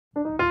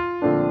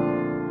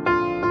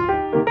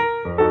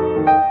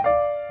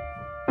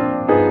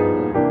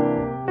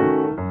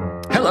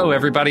Hello,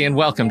 everybody, and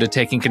welcome to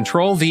Taking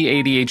Control, the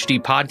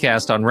ADHD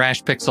podcast on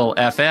Rash Pixel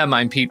FM.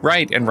 I'm Pete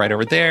Wright, and right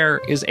over there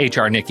is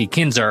HR Nikki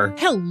Kinzer.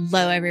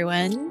 Hello,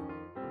 everyone.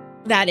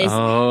 That is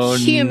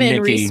Human Nikki.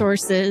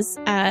 Resources,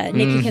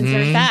 Nikki Kinzer.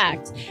 In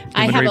fact,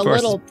 I have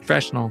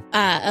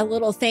a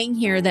little thing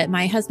here that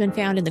my husband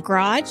found in the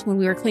garage when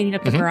we were cleaning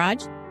up the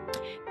garage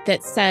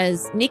that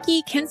says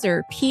Nikki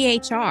Kinzer,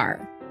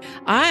 PHR.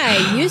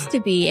 I used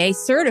to be a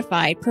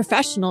certified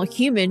professional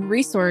human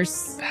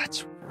resource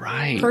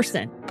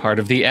person. Part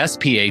of the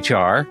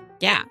SPHR.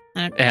 Yeah.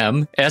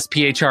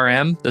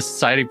 SPHRM, the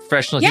Society of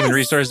Professional Human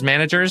Resource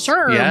Managers.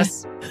 Sure.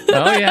 Yes.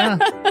 Oh, yeah.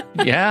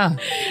 Yeah.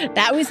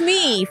 That was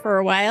me for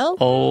a while.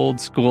 Old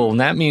school. And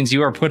that means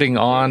you are putting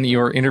on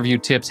your interview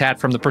tips hat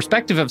from the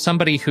perspective of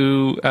somebody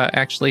who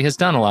actually has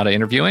done a lot of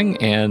interviewing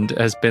and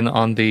has been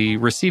on the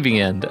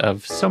receiving end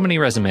of so many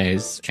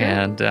resumes. True.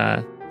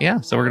 And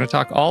so we're going to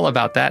talk all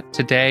about that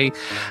today.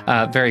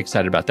 Very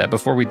excited about that.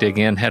 Before we dig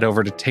in, head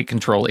over to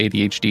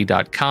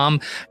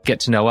takecontroladhd.com. Get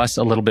to know us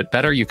a little bit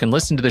better. You can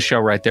listen to the show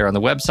right there on the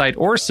website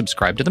or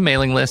subscribe to the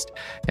mailing list,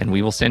 and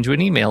we will send you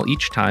an email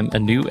each time a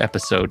new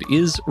episode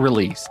is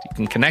released. You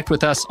can connect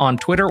with us on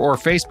Twitter or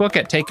Facebook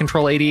at Take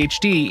Control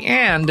ADHD.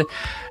 And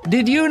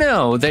did you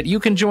know that you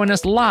can join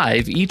us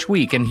live each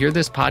week and hear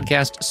this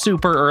podcast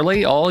super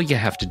early? All you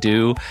have to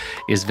do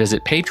is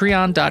visit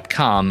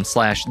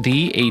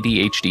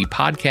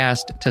patreon.com/theadhdpodcast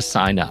to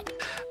sign up.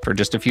 For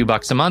just a few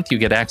bucks a month, you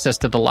get access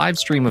to the live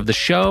stream of the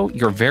show,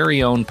 your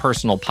very own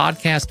personal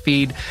podcast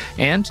feed,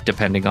 and,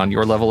 depending on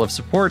your level of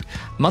support,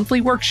 monthly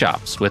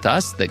workshops with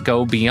us that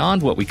go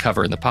beyond what we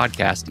cover in the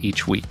podcast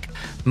each week.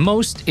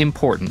 Most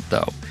important,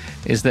 though,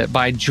 is that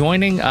by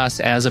joining us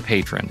as a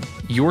patron,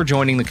 you're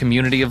joining the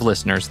community of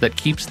listeners that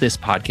keeps this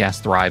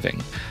podcast thriving.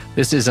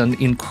 This is an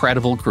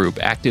incredible group,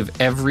 active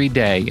every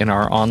day in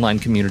our online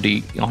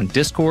community on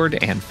Discord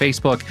and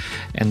Facebook,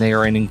 and they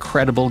are an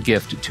incredible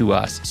gift to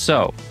us.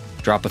 So,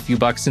 drop a few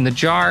bucks in the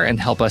jar and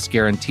help us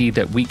guarantee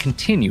that we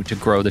continue to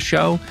grow the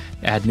show,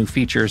 add new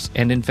features,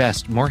 and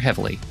invest more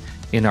heavily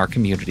in our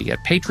community at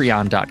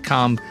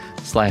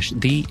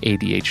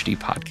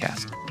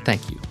patreon.com/theadhdpodcast.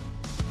 Thank you.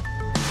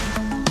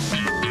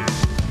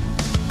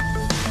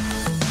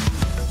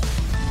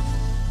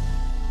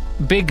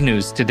 Big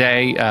news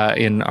today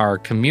in our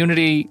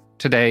community.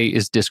 Today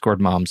is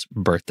Discord Mom's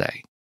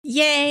birthday.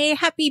 Yay!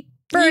 Happy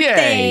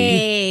birthday!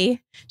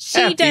 Yay.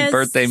 She does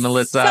birthday,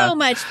 Melissa. So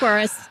much for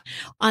us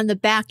on the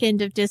back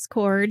end of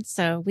Discord.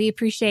 So we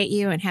appreciate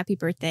you and happy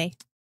birthday.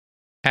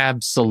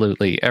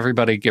 Absolutely.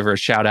 Everybody give her a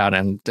shout out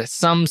and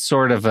some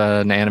sort of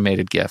an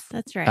animated GIF.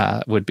 That's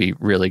right. Would be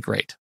really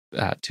great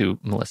to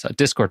Melissa.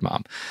 Discord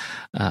Mom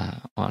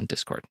on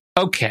Discord.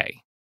 Okay.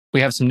 We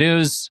have some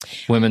news.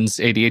 Women's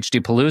ADHD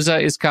Palooza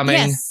is coming.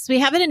 Yes, we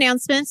have an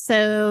announcement.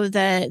 So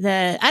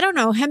the I don't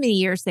know how many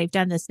years they've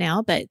done this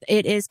now, but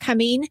it is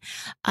coming.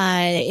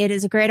 It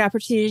is a great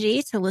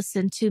opportunity to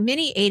listen to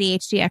many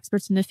ADHD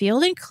experts in the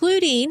field,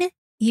 including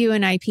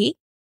UNIP.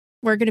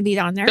 We're going to be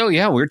on there. Oh,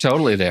 yeah, we're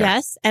totally there.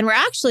 Yes. And we're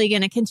actually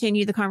going to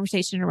continue the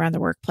conversation around the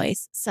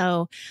workplace.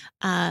 So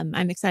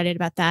I'm excited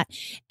about that.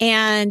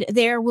 And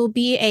there will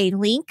be a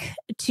link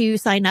to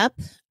sign up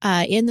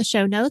in the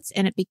show notes,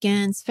 and it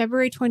begins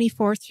February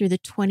 24th through the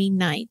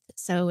 29th.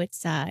 So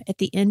it's at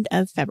the end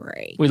of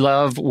February. We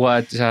love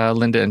what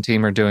Linda and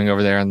team are doing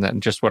over there,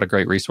 and just what a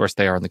great resource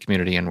they are in the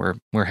community. And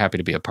we're happy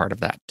to be a part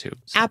of that, too.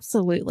 So.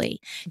 Absolutely.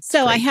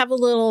 So great. I have a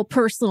little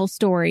personal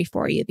story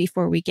for you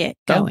before we get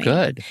going. Oh,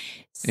 good.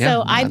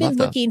 So I've been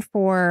looking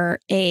for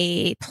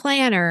a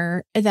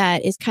planner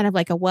that is kind of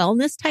like a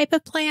wellness type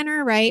of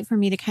planner, right? For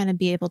me to kind of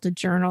be able to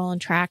journal and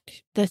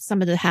track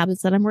some of the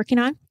habits that I'm working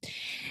on.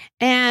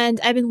 And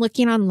I've been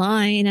looking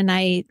online, and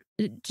I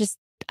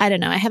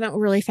don't know. I haven't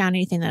really found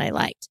anything that I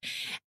liked.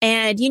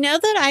 And you know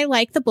that I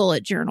like the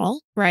bullet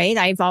journal, right?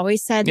 I've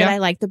always said that I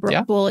like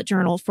the bullet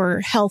journal for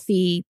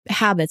healthy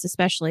habits,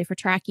 especially for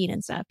tracking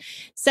and stuff.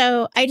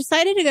 So I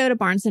decided to go to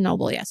Barnes &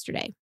 Noble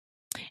yesterday.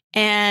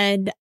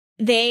 And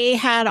they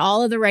had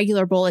all of the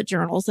regular bullet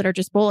journals that are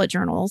just bullet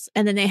journals.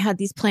 And then they had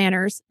these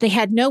planners. They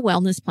had no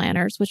wellness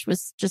planners, which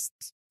was just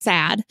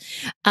sad.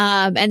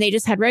 And they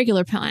just had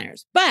regular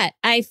planners. But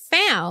I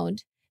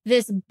found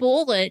this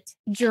bullet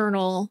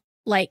journal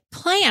like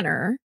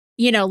planner,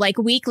 like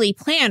weekly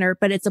planner,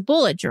 but it's a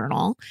bullet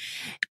journal.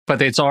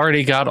 But it's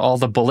already got all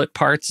the bullet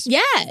parts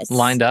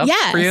lined up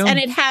for you? And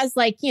it has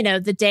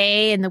the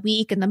day and the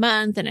week and the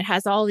month, and it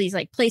has all these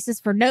like places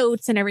for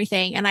notes and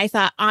everything. And I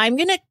thought, I'm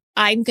going to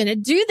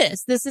do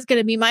this. This is going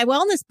to be my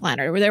wellness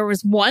planner. There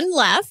was one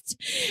left.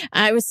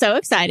 I was so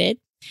excited,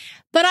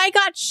 but I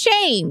got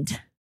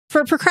shamed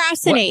for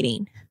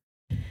procrastinating. What?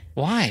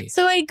 Why?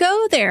 So I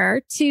go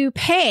there to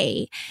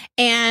pay,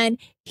 and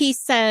he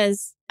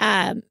says,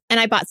 and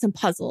I bought some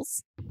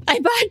puzzles. I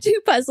bought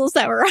 2 puzzles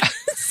that were on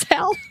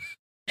sale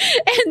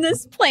and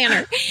this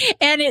planner,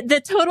 and the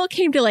total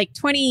came to like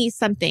 20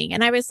 something.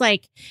 And I was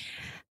like,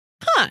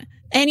 huh.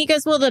 And he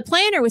goes, well, the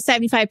planner was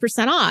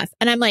 75% off.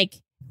 And I'm like,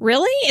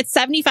 really? It's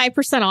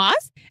 75%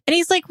 off? And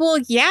he's like, well,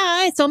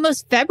 yeah, it's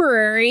almost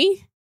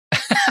February.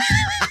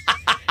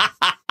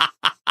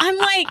 I'm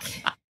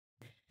like,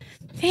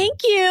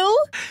 thank you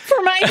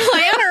for my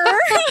planner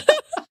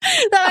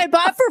that I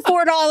bought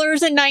for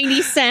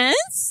 $4.90.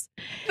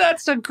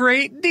 That's a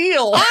great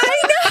deal.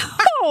 I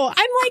know.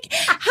 I'm like,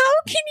 how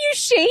can you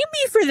shame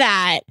me for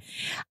that?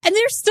 And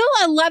there's still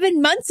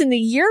 11 months in the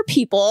year,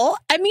 people.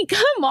 I mean,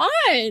 come on.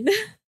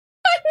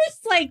 I was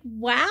like,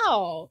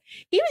 wow,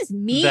 he was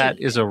mean. That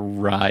is a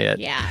riot.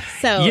 Yeah.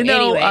 So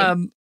anyway.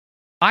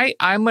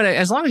 I'm going to,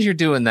 as long as you're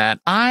doing that,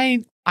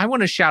 I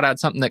want to shout out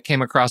something that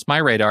came across my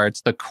radar.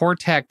 It's the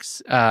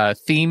Cortex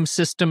Theme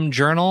System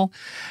Journal.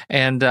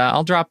 And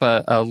I'll drop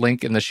a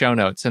link in the show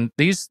notes. And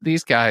these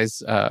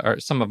guys are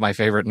some of my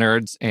favorite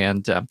nerds,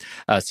 and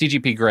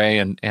CGP Grey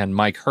and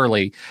Mike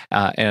Hurley.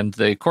 And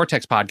the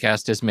Cortex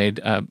podcast has made,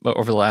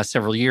 over the last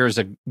several years,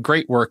 a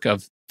great work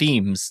of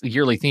themes,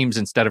 yearly themes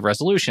instead of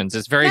resolutions.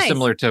 It's very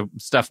similar to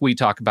stuff we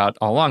talk about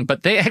all along,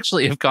 but they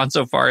actually have gone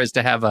so far as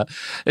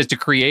to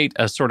create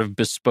a sort of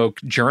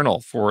bespoke journal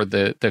for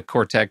the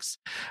Cortex,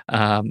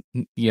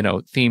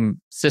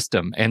 theme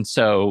system. And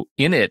so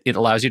in it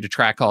allows you to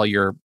track all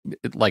your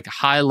like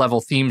high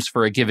level themes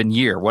for a given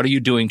year. What are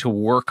you doing to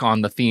work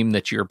on the theme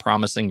that you're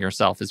promising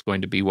yourself is going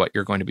to be what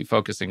you're going to be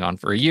focusing on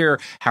for a year?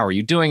 How are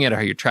you doing it?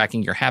 Are you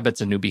tracking your habits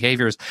and new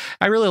behaviors?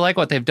 I really like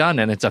what they've done,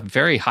 and it's a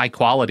very high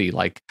quality,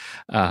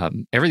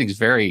 everything's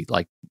very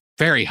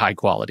high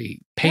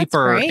quality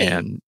paper.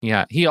 And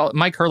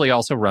Mike Hurley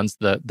also runs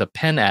the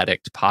Pen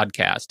Addict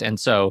podcast, and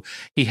so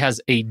he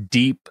has a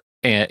deep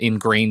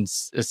ingrained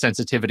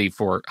sensitivity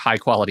for high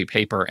quality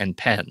paper and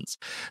pens.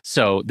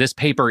 So this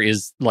paper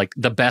is like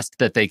the best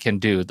that they can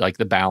do, like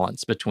the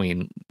balance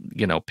between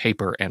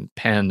paper and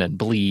pen and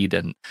bleed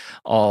and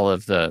all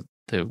of the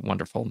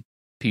wonderful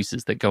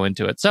pieces that go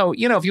into it. So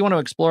if you want to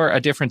explore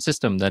a different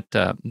system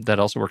that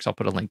also works, I'll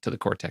put a link to the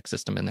Cortex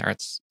system in there.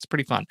 It's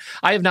pretty fun.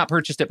 I have not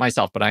purchased it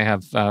myself, but I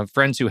have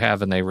friends who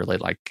have, and they really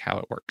like how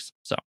it works.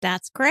 So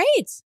that's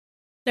great.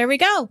 There we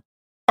go.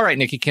 All right,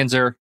 Nikki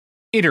Kinzer.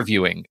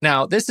 Interviewing.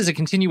 Now, this is a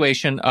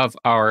continuation of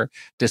our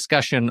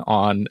discussion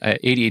on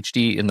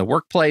ADHD in the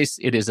workplace.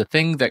 It is a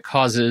thing that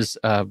causes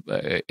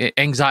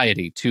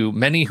anxiety to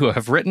many who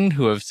have written,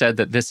 who have said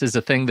that this is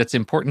a thing that's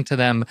important to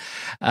them,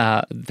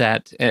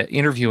 that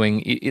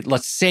interviewing,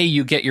 let's say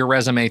you get your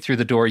resume through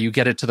the door, you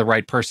get it to the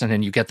right person,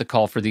 and you get the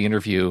call for the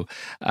interview.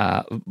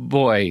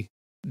 Boy,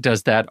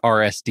 does that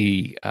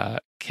RSD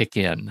kick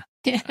in.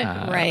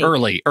 Right.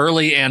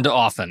 Early and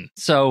often.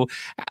 So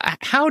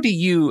how do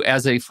you,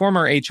 as a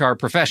former HR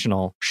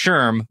professional,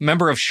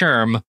 member of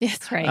SHRM,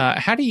 that's right.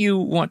 How do you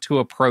want to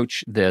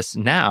approach this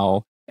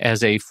now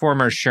as a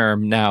former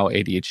SHRM, now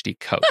ADHD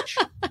coach?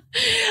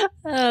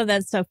 Oh,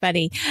 that's so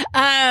funny.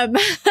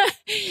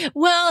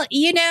 Well,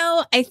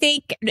 I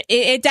think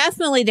it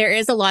definitely, there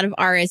is a lot of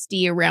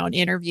RSD around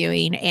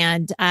interviewing,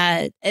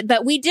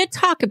 but we did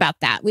talk about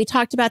that. We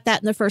talked about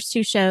that in the first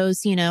two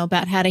shows,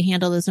 about how to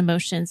handle those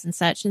emotions and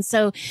such. And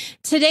so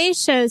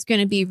today's show is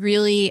going to be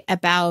really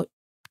about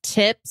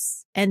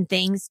tips and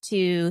things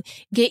to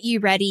get you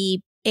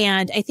ready.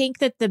 And I think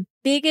that the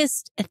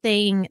biggest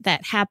thing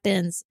that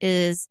happens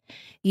is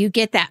you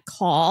get that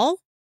call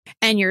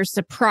and you're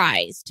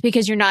surprised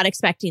because you're not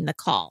expecting the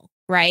call,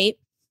 right?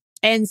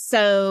 And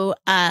so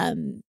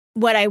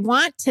what I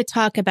want to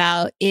talk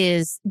about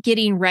is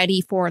getting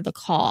ready for the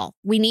call.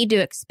 We need to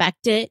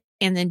expect it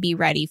and then be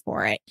ready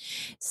for it.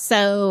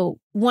 So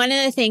one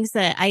of the things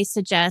that I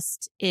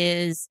suggest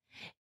is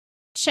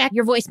check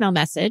your voicemail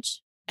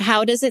message.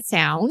 How does it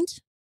sound?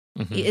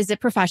 Mm-hmm. Is it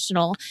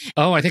professional?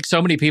 Oh, I think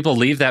so many people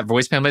leave that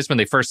voicemail message when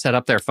they first set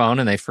up their phone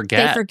and they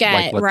forget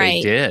like what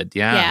right. they did.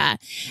 Yeah.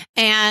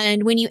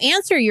 And when you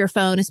answer your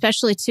phone,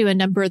 especially to a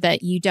number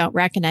that you don't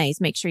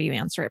recognize, make sure you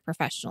answer it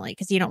professionally,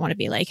 because you don't want to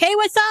be like, hey,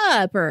 what's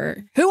up?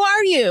 Or who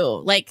are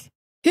you? Like,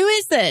 who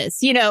is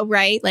this?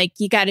 Right? Like,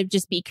 you got to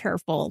just be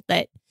careful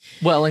that.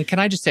 Well, and can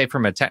I just say,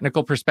 from a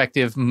technical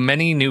perspective,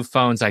 many new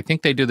phones, I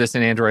think they do this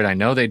in Android. I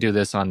know they do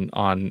this on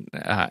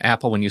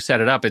Apple. When you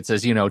set it up, it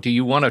says, do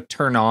you want to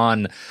turn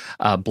on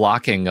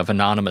blocking of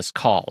anonymous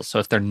calls? So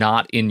if they're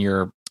not in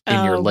your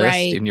list,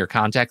 right. in your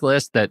contact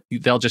list, that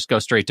they'll just go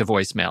straight to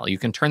voicemail. You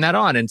can turn that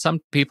on. And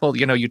some people,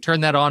 you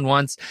turn that on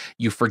once,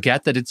 you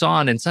forget that it's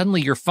on, and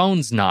suddenly your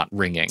phone's not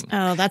ringing.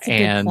 Oh, that's a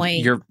good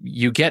point.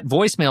 You get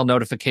voicemail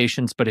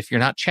notifications, but if you're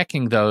not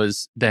checking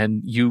those,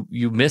 then you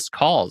miss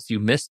calls, you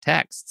miss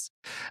texts.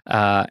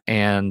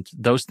 And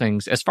those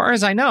things, as far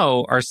as I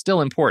know, are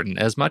still important.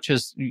 As much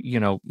as,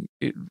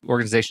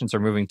 organizations are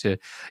moving to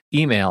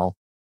email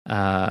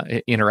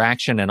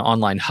interaction and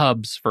online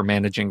hubs for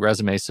managing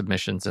resume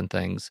submissions and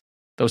things.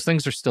 Those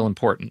things are still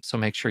important. So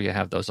make sure you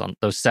have those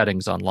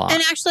settings on lock.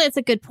 And actually, it's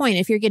a good point.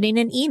 If you're getting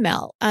an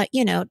email, I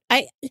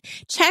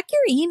check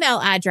your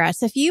email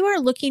address. If you are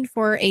looking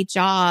for a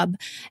job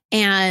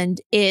and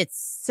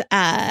it's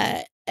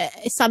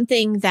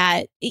something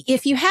that,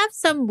 if you have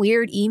some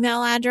weird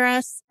email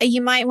address,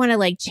 you might want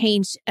to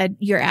change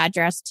your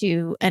address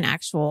to an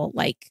actual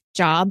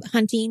job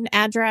hunting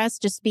address,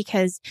 just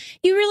because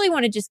you really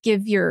want to just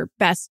give your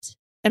best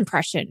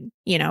impression.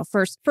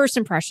 First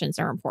impressions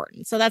are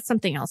important. So that's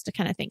something else to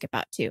kind of think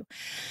about too.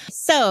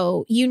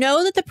 So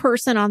that the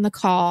person on the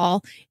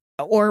call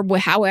or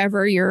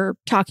however you're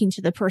talking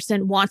to the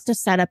person wants to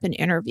set up an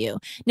interview.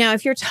 Now,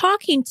 if you're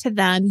talking to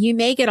them, you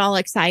may get all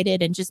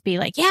excited and just be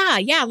like,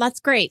 yeah, that's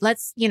great.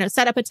 Let's,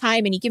 set up a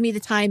time and you give me the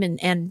time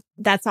and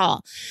that's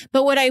all.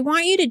 But what I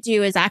want you to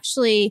do is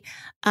actually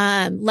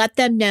let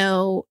them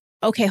know,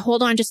 okay,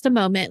 hold on just a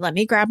moment. Let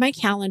me grab my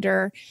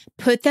calendar,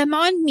 put them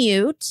on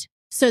mute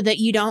so that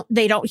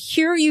they don't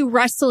hear you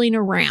rustling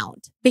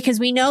around, because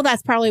we know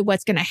that's probably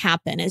what's going to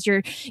happen is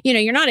you're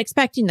not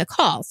expecting the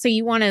call. So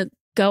you want to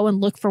go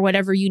and look for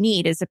whatever you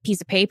need as a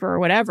piece of paper or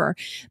whatever,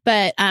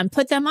 but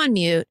put them on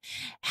mute,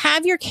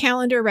 have your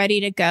calendar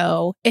ready to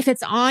go. If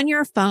it's on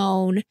your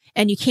phone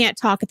and you can't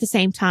talk at the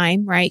same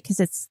time, right? Because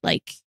it's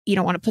like, you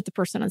don't want to put the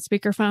person on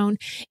speakerphone,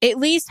 at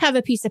least have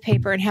a piece of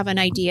paper and have an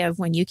idea of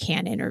when you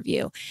can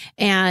interview.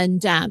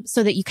 And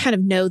so that you kind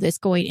of know this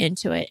going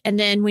into it. And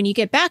then when you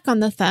get back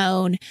on the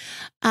phone,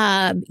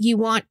 you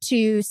want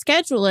to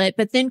schedule it,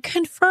 but then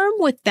confirm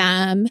with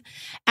them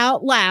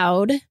out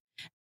loud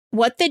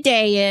what the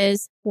day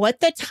is, what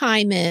the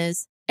time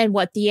is, and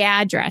what the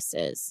address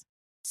is.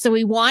 So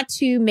we want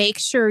to make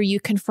sure you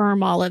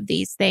confirm all of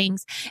these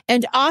things,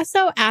 and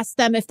also ask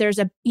them if there's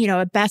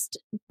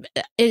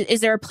is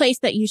there a place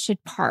that you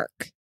should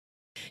park?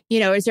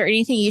 Is there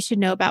anything you should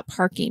know about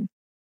parking?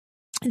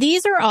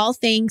 These are all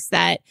things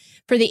that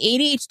for the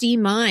ADHD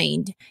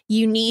mind,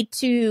 you need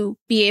to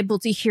be able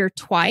to hear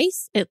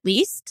twice at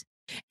least,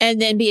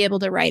 and then be able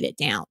to write it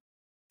down.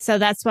 So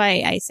that's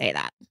why I say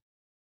that.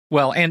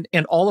 Well, and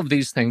all of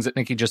these things that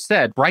Nikki just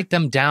said, write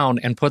them down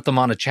and put them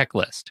on a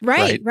checklist.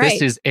 Right.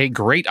 This is a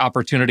great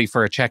opportunity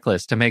for a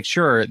checklist to make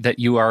sure that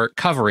you are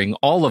covering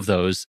all of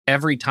those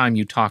every time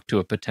you talk to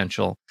a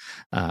potential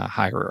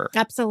hirer.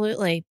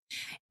 Absolutely.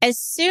 As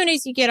soon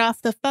as you get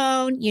off the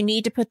phone, you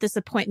need to put this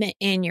appointment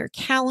in your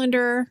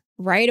calendar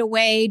right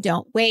away.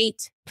 Don't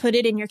wait. Put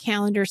it in your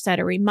calendar. Set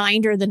a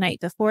reminder the night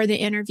before the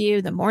interview,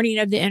 the morning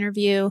of the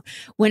interview,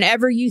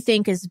 whenever you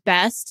think is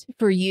best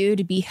for you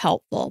to be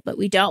helpful. But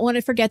we don't want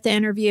to forget the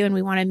interview, and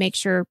we want to make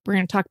sure we're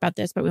going to talk about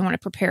this, but we want to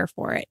prepare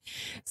for it.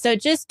 So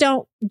just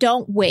don't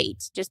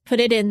wait. Just put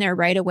it in there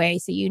right away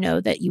so you know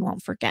that you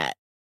won't forget.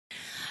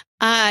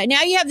 Now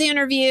you have the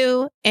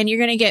interview and you're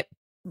going to get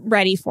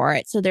ready for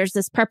it. So there's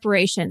this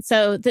preparation.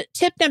 So the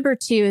tip number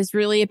 2 is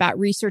really about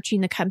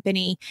researching the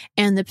company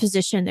and the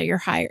position that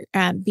you're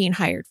being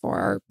hired for,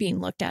 or being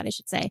looked at, I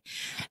should say.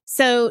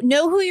 So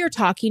know who you're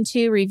talking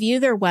to,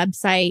 review their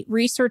website,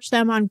 research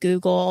them on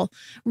Google,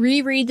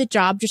 reread the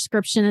job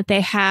description that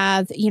they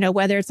have,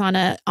 whether it's on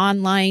an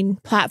online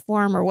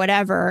platform or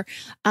whatever.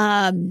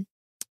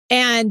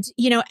 And,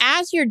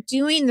 as you're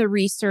doing the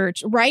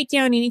research, write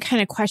down any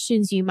kind of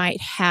questions you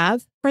might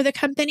have for the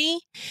company.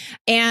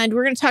 And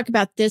we're going to talk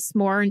about this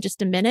more in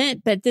just a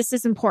minute, but this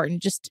is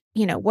important. Just,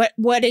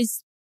 what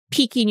is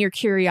piquing your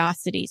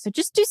curiosity? So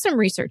just do some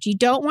research. You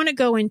don't want to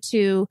go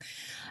into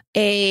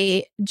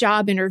a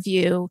job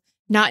interview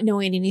not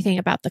knowing anything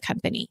about the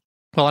company.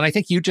 Well, and I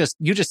think you just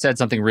said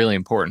something really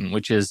important,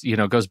 which is,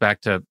 goes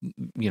back to,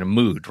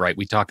 mood, right?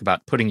 We talk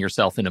about putting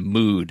yourself in a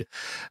mood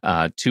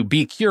to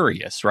be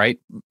curious, right?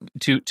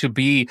 To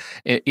be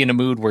in a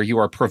mood where you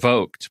are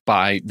provoked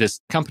by this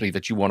company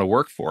that you want to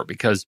work for,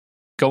 because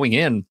going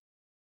in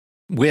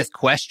with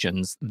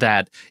questions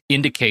that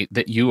indicate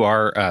that you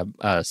are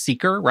a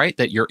seeker, right?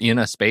 That you're in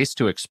a space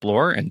to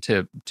explore and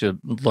to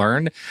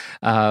learn.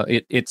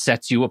 It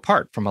sets you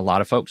apart from a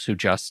lot of folks who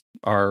just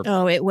are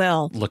it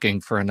will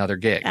looking for another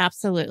gig.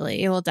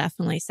 Absolutely. It will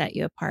definitely set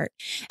you apart.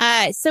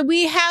 So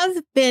we have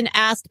been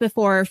asked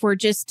before if we're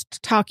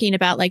just talking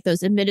about like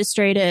those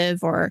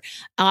administrative or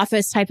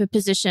office type of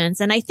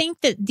positions. And I think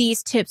that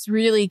these tips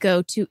really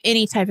go to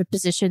any type of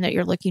position that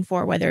you're looking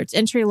for, whether it's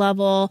entry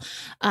level,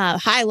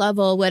 high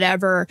level,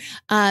 whatever.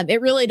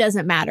 It really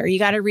doesn't matter. You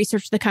got to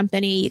research the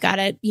company. You got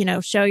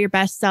to, show your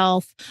best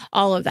self,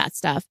 all of that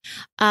stuff.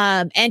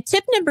 And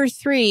tip number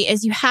 3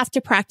 is you have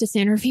to practice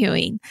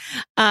interviewing.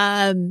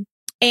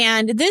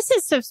 And this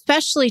is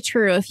especially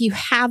true if you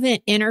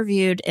haven't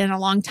interviewed in a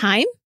long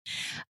time,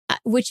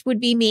 which would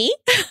be me.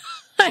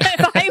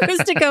 If I was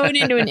to go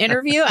into an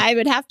interview, I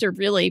would have to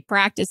really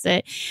practice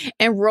it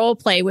and role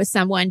play with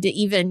someone to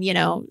even,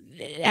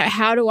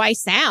 how do I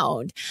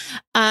sound?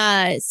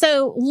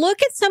 So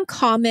look at some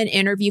common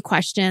interview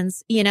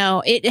questions.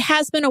 It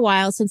has been a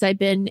while since I've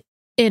been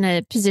in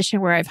a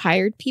position where I've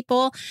hired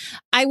people.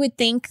 I would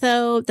think,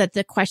 though, that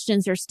the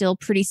questions are still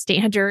pretty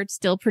standard,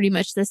 still pretty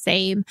much the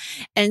same.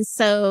 And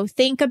so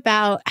think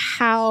about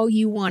how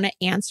you want to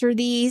answer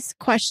these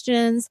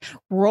questions,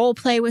 role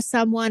play with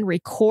someone,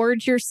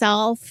 record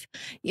yourself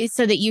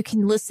so that you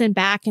can listen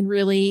back and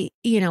really,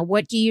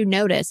 what do you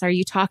notice? Are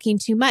you talking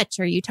too much?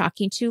 Are you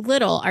talking too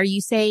little? Are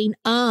you saying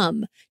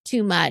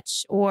too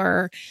much?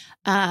 Or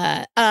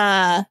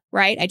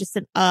right? I just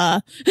said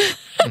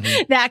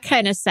that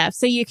kind of stuff.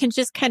 So you can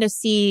just kind of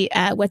see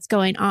what's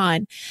going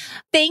on.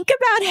 Think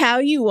about how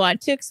you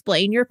want to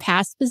explain your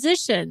past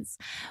positions.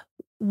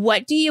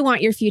 What do you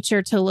want your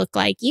future to look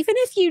like? Even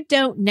if you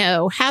don't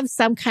know, have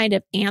some kind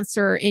of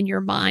answer in your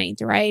mind,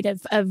 right?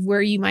 Of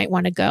where you might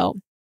want to go.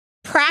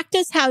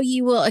 Practice how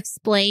you will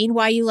explain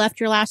why you left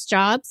your last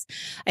jobs.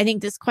 I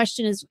think this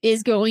question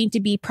is going to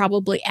be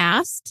probably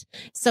asked.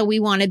 So we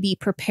want to be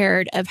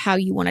prepared of how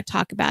you want to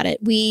talk about it.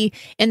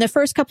 In the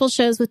first couple of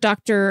shows with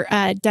Dr.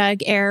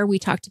 Doug Ayer, we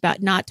talked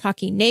about not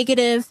talking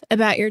negative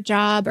about your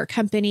job or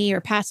company or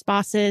past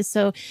bosses.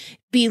 So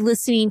be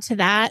listening to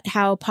that,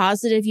 how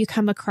positive you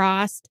come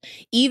across,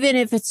 even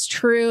if it's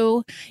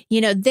true.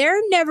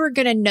 They're never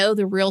going to know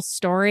the real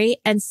story.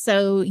 And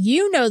so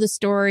you know the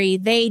story,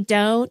 they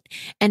don't.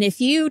 And if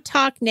you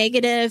talk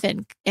negative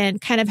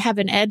and kind of have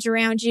an edge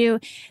around you,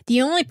 the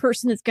only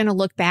person that's going to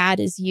look bad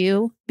is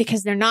you,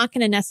 because they're not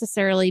going to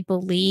necessarily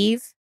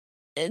believe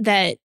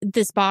that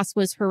this boss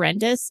was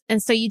horrendous.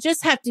 And so you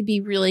just have to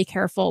be really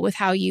careful with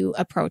how you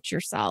approach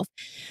yourself.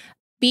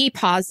 Be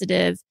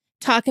positive.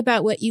 Talk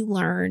about what you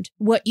learned,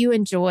 what you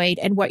enjoyed,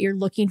 and what you're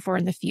looking for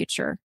in the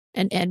future,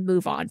 and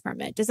move on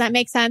from it. Does that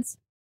make sense?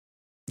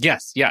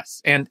 Yes.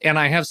 And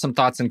I have some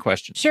thoughts and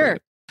questions. Sure.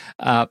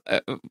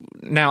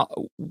 Now,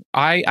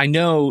 I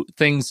know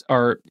things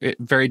are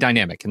very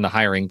dynamic in the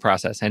hiring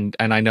process, and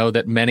I know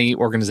that many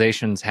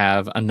organizations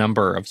have a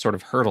number of sort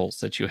of hurdles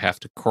that you have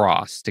to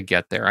cross to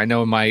get there. I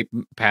know in my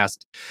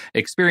past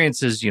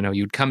experiences,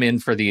 you'd come in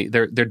for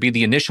there'd be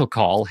the initial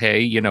call.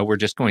 Hey, we're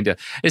just going to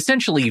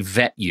essentially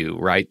vet you,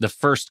 right? The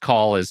first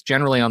call is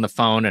generally on the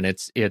phone, and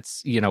it's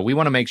we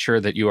want to make sure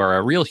that you are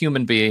a real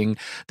human being,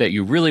 that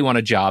you really want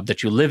a job,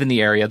 that you live in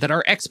the area, that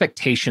our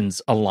expectations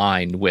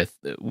align with,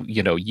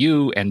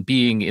 you and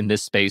being in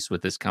this space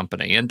with this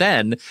company. And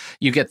then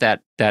you get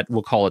that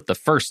we'll call it the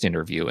first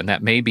interview. And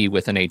that may be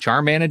with an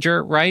HR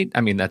manager, right?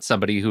 I mean, that's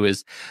somebody who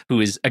is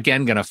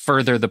again going to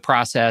further the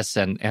process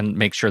and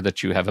make sure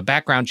that you have a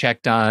background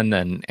check done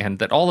and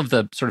that all of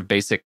the sort of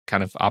basic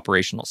kind of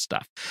operational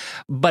stuff.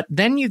 But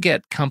then you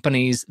get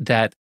companies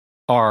that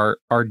are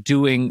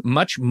doing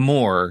much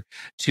more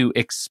to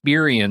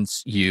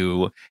experience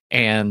you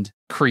and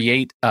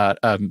create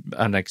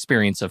an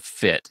experience of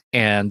fit.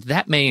 And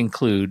that may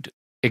include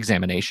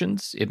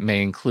examinations. It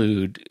may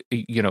include,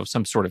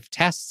 some sort of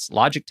tests,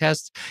 logic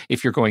tests.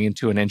 If you're going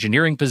into an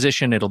engineering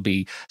position, it'll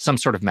be some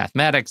sort of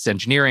mathematics,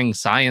 engineering,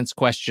 science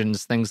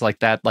questions, things like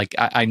that. Like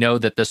I know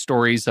that the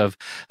stories of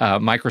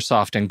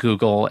Microsoft and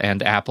Google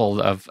and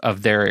Apple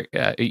of their,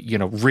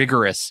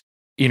 rigorous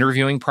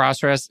interviewing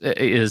process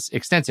is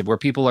extensive, where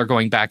people are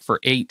going back for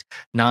 8,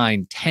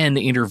 9, 10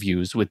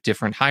 interviews with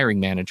different hiring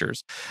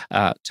managers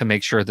to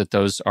make sure that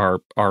those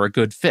are a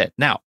good fit.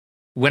 Now,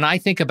 when I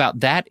think about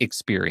that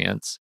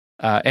experience,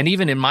 and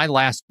even in my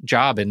last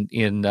job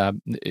in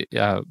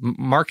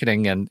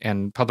marketing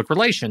and public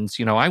relations,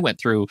 I went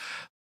through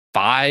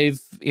 5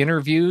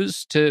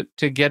 interviews to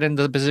get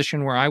into the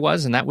position where I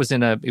was, and that was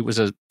it was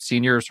a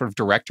senior sort of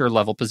director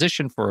level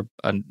position for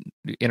an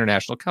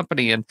international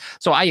company, and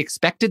so I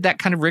expected that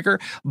kind of rigor.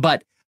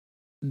 But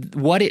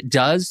what it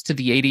does to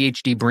the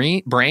ADHD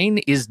brain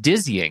is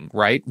dizzying,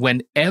 right?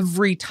 When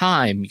every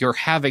time you're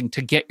having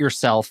to get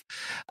yourself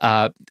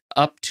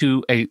up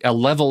to a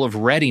level of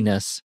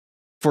readiness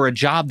for a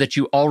job that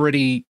you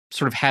already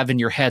sort of have in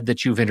your head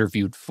that you've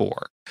interviewed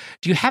for.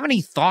 Do you have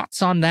any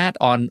thoughts on that,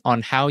 on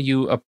how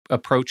you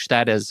approach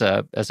that as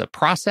a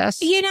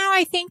process?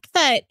 I think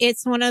that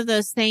it's one of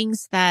those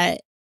things that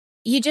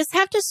you just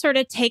have to sort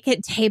of take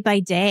it day by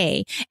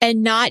day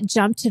and not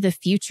jump to the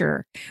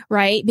future,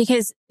 right?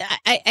 Because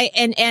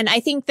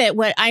I think that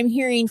what I'm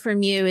hearing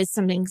from you is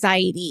some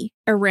anxiety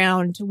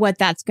around what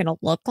that's going to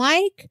look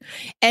like.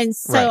 And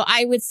so right.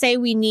 I would say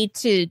we need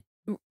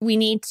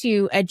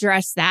to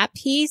address that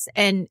piece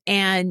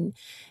and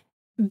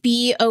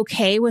be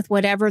okay with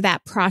whatever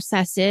that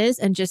process is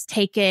and just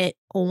take it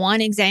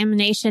one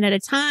examination at a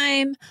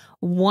time,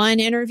 one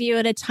interview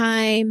at a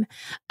time.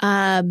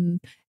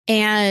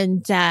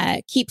 And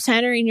keep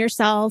centering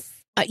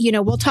yourself.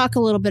 We'll talk a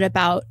little bit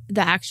about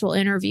the actual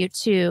interview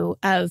too,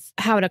 of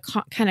how to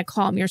kind of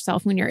calm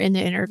yourself when you're in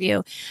the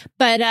interview.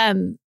 But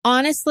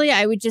honestly,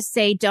 I would just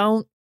say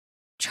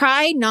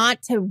try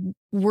not to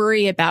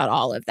worry about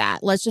all of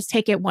that. Let's just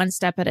take it one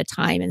step at a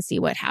time and see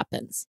what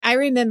happens. I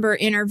remember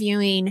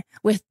interviewing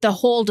with the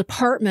whole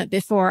department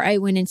before I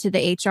went into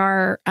the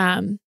HR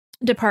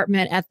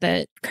department at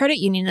the credit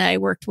union that I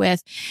worked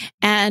with.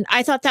 And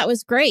I thought that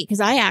was great because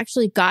I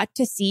actually got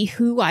to see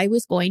who I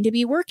was going to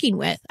be working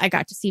with. I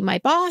got to see my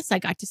boss. I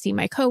got to see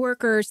my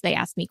coworkers. They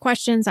asked me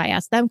questions. I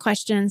asked them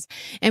questions,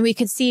 and we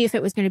could see if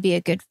it was going to be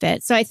a good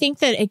fit. So I think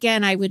that,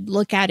 again, I would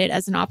look at it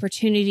as an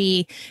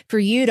opportunity for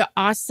you to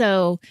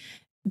also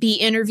be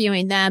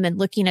interviewing them and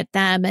looking at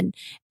them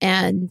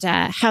and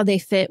how they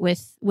fit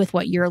with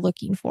what you're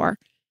looking for.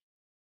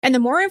 And the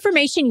more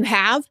information you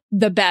have,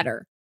 the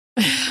better.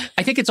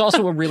 I think it's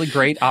also a really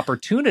great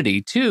opportunity,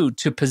 too,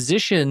 to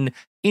position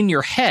in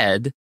your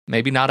head,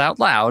 maybe not out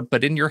loud,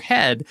 but in your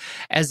head,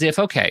 as if,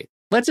 okay,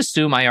 let's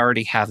assume I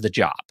already have the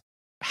job.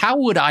 How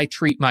would I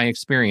treat my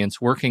experience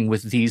working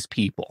with these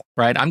people,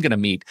 right? I'm going to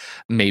meet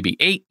maybe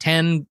 8,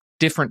 10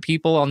 different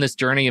people on this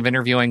journey of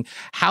interviewing.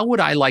 How would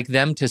I like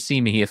them to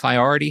see me if I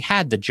already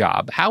had the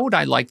job? How would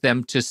I like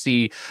them to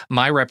see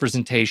my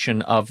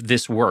representation of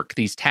this work,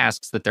 these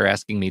tasks that they're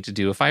asking me to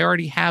do if I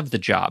already have the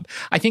job?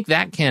 I think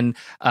that can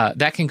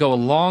go a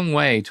long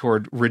way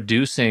toward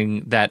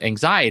reducing that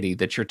anxiety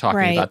that you're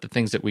talking about, the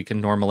things that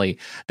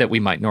we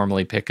might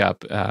normally pick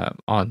up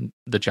on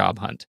the job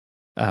hunt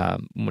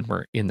when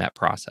we're in that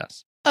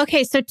process.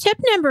 Okay, so tip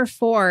number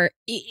 4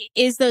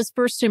 is those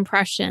first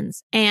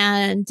impressions.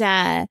 And,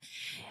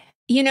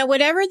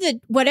 whatever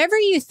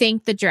you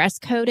think the dress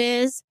code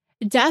is,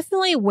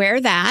 definitely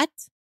wear that.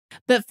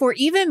 But for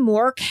even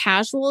more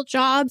casual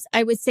jobs,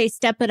 I would say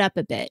step it up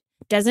a bit.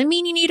 Doesn't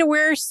mean you need to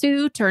wear a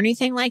suit or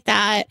anything like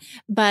that.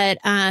 But,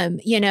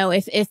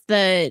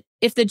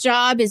 if the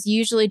job is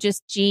usually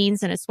just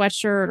jeans and a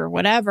sweatshirt or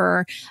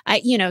whatever,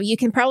 you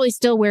can probably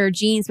still wear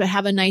jeans, but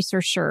have a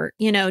nicer shirt.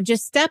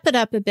 Just step it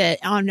up a bit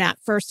on that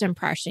first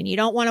impression. You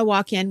don't want to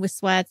walk in with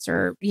sweats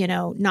or,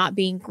 not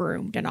being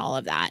groomed and all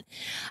of that.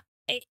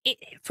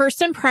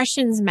 First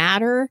impressions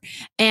matter.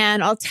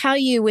 And I'll tell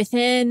you,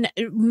 within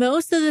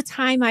most of the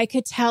time, I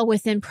could tell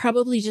within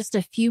probably just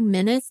a few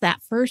minutes,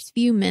 that first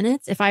few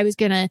minutes, if I was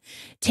going to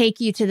take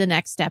you to the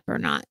next step or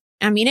not.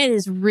 I mean, it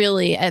is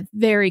really a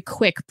very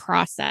quick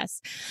process.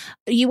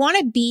 You want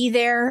to be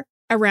there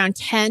around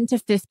 10 to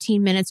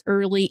 15 minutes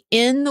early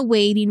in the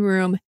waiting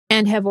room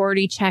and have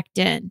already checked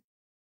in.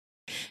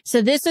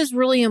 So this is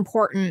really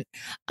important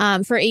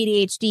for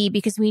ADHD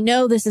because we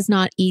know this is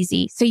not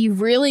easy. So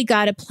you've really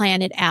got to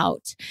plan it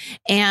out.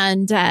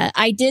 And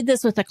I did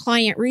this with a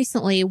client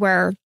recently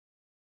where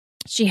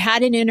she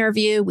had an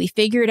interview. We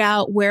figured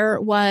out where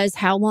it was,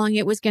 how long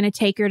it was going to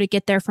take her to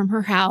get there from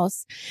her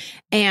house,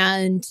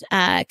 and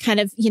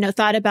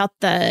thought about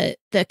the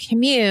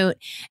commute.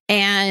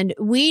 And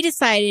we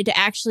decided to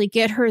actually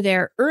get her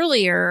there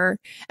earlier,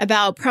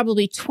 about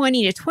probably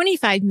 20 to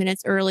 25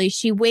 minutes early.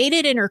 She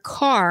waited in her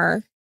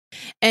car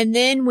and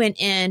then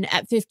went in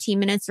at 15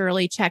 minutes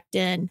early, checked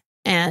in,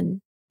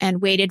 and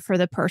waited for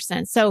the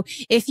person. So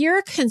if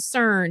you're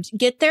concerned,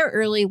 get there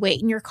early, wait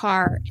in your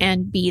car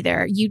and be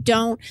there.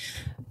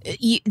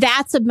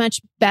 That's a much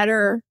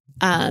better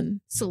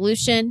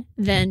solution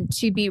than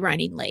to be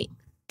running late.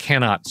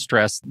 Cannot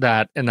stress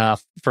that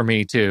enough for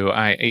me too.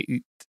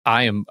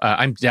 I'm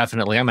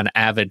an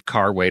avid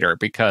car waiter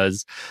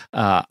because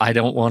I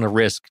don't want to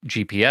risk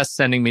GPS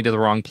sending me to the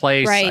wrong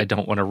place. Right. I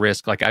don't want to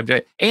risk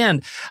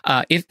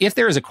if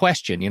there is a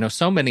question,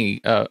 so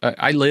many.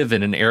 I live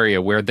in an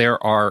area where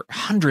there are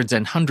hundreds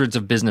and hundreds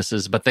of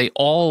businesses, but they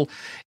all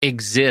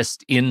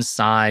exist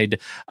inside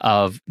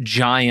of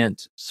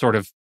giant sort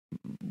of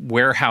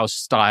warehouse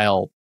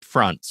style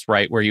fronts,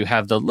 right? Where you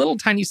have the little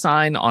tiny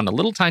sign on a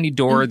little tiny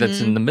door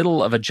that's in the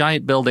middle of a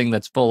giant building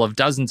that's full of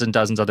dozens and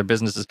dozens of other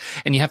businesses,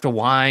 and you have to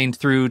wind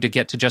through to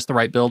get to just the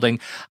right building.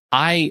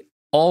 I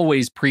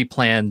always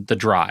pre-plan the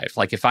drive.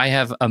 Like if I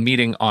have a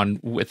meeting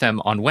with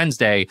them on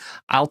Wednesday,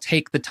 I'll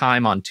take the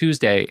time on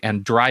Tuesday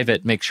and drive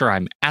it, make sure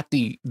I'm at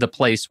the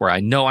place where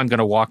I know I'm going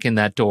to walk in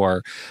that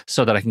door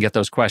so that I can get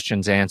those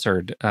questions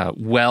answered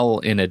well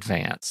in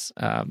advance,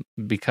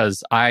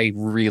 because I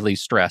really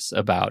stress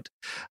about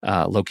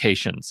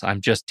locations. I'm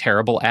just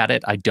terrible at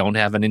it. I don't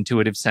have an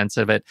intuitive sense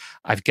of it.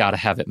 I've got to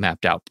have it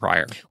mapped out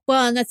prior.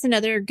 Well, and that's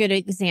another good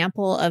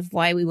example of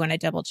why we want to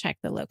double check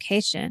the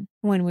location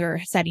when we're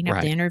setting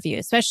up the interview,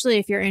 especially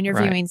if you're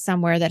interviewing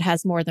somewhere that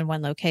has more than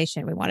one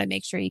location. We want to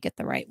make sure you get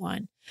the right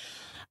one.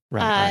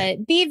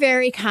 Be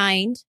very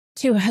kind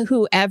to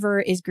whoever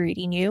is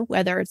greeting you,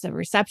 whether it's a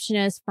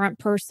receptionist, front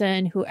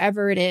person,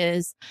 whoever it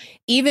is.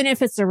 Even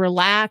if it's a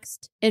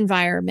relaxed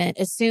environment,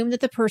 assume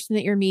that the person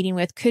that you're meeting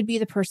with could be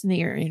the person that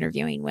you're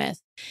interviewing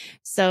with.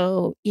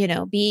 So,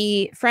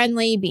 be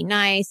friendly, be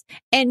nice,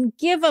 and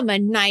give them a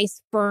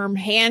nice, firm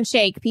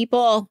handshake,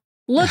 people.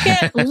 Look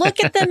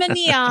at them in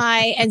the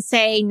eye and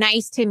say,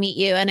 nice to meet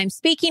you. And I'm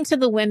speaking to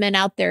the women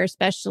out there,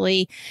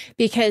 especially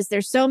because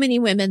there's so many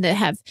women that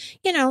have,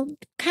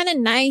 kind of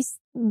nice,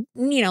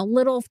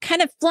 little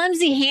kind of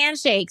flimsy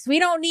handshakes. We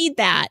don't need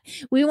that.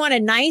 We want a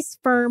nice,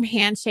 firm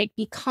handshake,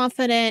 be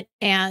confident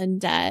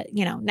and,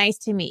 nice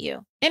to meet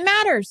you. It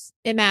matters,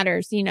 and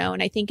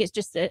I think it's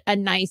just a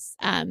nice,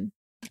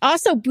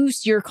 also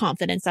boost your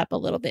confidence up a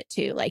little bit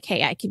too. Like,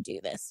 hey, I can do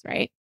this,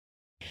 right?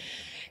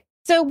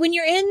 So when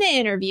you're in the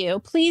interview,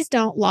 please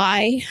don't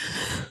lie.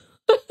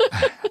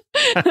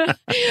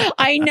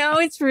 I know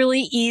it's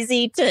really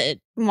easy to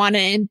want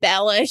to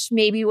embellish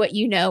maybe what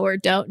you know or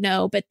don't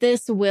know, but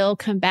this will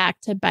come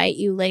back to bite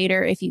you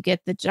later if you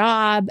get the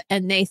job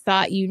and they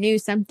thought you knew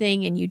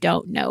something and you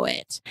don't know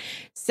it.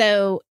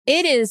 So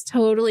it is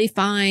totally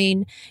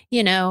fine.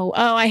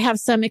 I have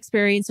some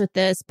experience with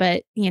this,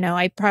 but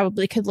I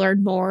probably could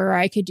learn more, or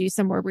I could do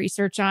some more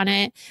research on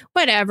it.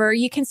 Whatever.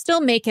 You can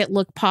still make it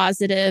look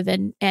positive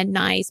and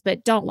nice,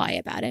 but don't lie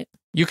about it.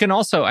 You can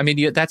also,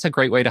 that's a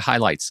great way to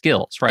highlight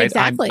skills, right?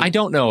 Exactly. I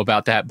don't know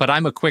about that, but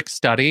I'm a quick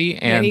study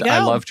and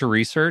I love to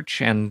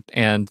research, and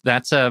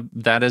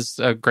that is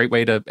a great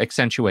way to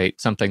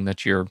accentuate something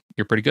that you're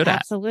pretty good at.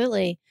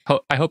 Absolutely.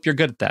 I hope you're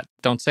good at that.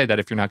 Don't say that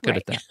if you're not good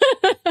at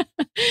that.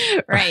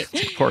 Right.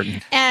 It's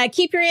important.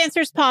 Keep your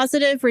answers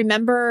positive.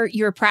 Remember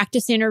your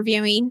practice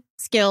interviewing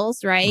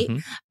skills, right?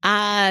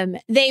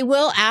 They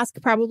will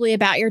ask probably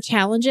about your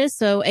challenges.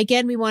 So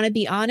again, we want to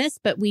be honest,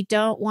 but we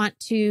don't want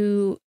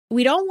to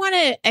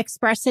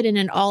express it in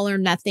an all or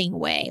nothing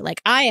way.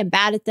 Like, I am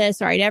bad at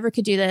this, or I never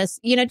could do this.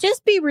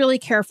 Just be really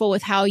careful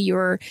with how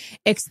you're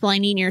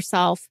explaining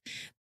yourself.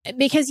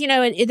 Because,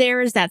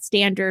 there is that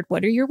standard.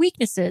 What are your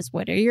weaknesses?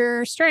 What are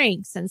your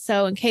strengths? And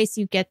so in case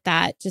you get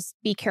that, just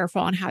be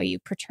careful on how you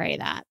portray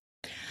that.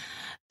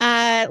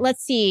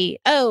 Let's see.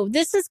 Oh,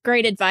 this is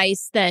great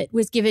advice that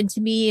was given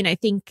to me, and I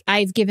think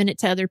I've given it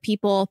to other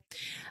people.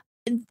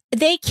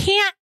 They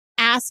can't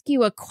ask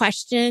you a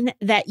question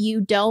that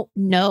you don't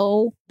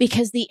know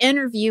because the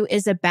interview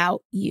is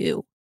about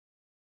you.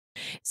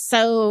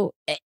 So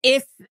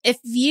if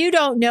you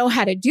don't know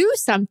how to do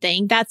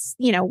something, that's,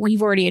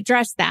 we've already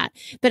addressed that.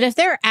 But if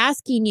they're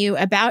asking you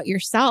about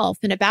yourself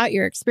and about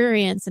your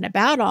experience and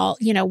about all,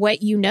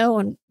 what you know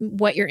and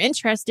what you're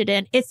interested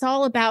in, it's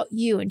all about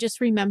you. And just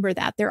remember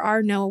that there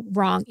are no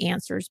wrong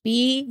answers.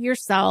 Be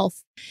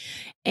yourself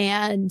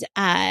and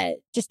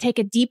just take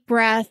a deep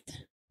breath,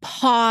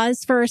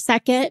 pause for a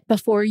second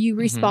before you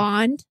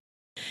respond.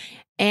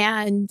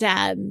 And,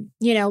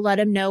 let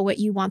them know what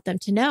you want them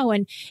to know.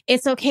 And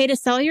it's okay to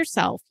sell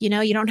yourself. You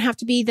don't have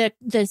to be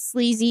the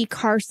sleazy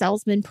car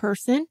salesman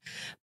person.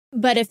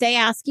 But if they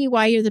ask you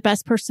why you're the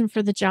best person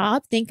for the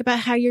job, think about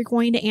how you're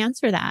going to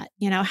answer that.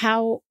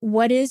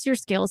 What is your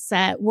skill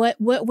set? What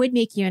would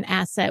make you an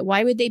asset?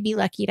 Why would they be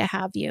lucky to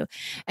have you?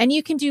 And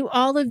you can do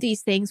all of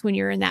these things when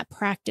you're in that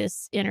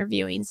practice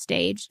interviewing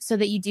stage so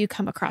that you do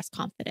come across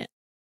confident.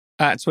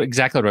 That's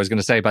exactly what I was going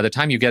to say. By the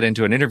time you get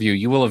into an interview,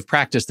 you will have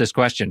practiced this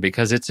question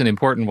because it's an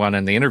important one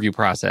in the interview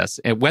process.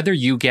 And whether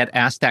you get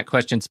asked that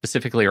question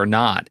specifically or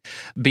not,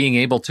 being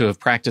able to have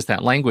practiced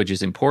that language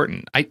is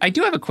important. I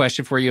do have a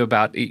question for you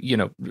about,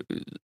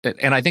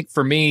 and I think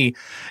for me,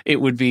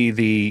 it would be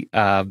the,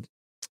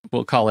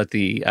 we'll call it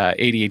the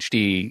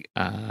ADHD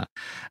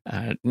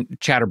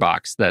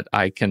chatterbox that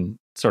I can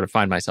sort of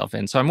find myself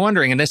in. So I'm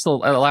wondering, and this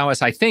will allow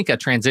us, I think, a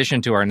transition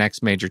to our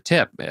next major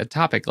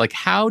topic. Like,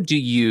 how do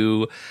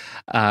you,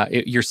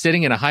 you're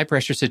sitting in a high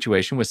pressure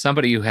situation with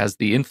somebody who has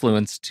the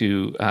influence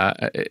to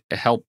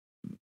help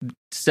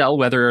sell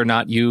whether or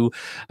not you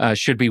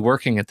should be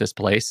working at this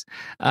place.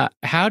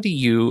 How do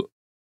you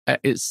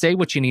say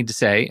what you need to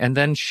say and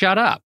then shut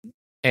up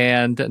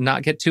and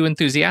not get too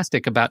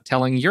enthusiastic about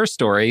telling your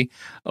story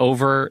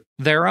over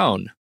their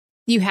own?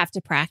 You have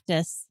to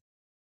practice.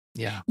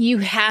 Yeah. You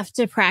have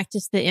to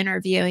practice the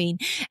interviewing.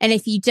 And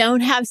if you don't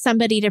have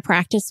somebody to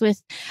practice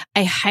with,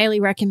 I highly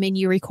recommend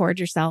you record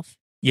yourself.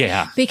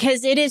 Yeah.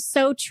 Because it is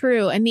so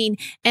true. I mean,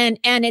 and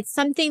it's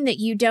something that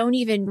you don't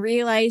even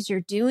realize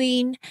you're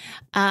doing.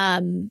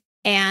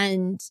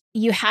 And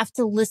you have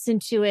to listen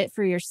to it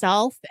for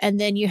yourself. And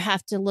then you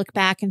have to look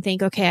back and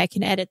think, okay, I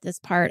can edit this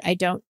part.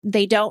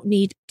 They don't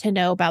need to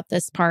know about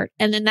this part.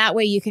 And then that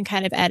way you can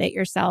kind of edit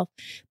yourself.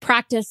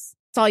 Practice.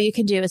 That's all you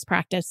can do is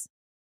practice.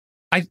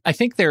 I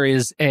think there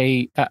is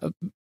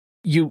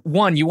you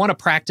want to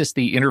practice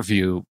the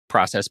interview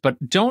process, but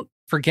don't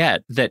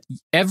forget that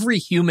every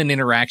human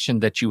interaction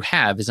that you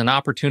have is an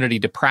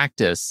opportunity to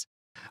practice,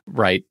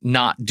 right?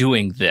 Not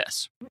doing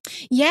this.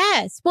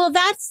 Yes. Well,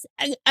 that's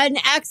an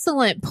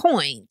excellent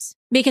point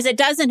because it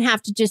doesn't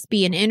have to just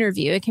be an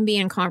interview. It can be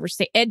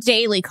a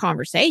daily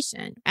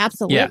conversation.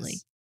 Absolutely.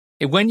 Yes.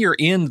 When you're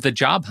in the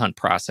job hunt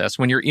process,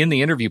 when you're in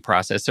the interview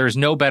process, there's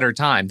no better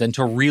time than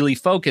to really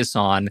focus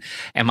on,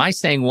 am I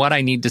saying what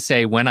I need to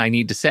say when I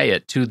need to say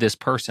it to this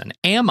person?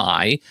 Am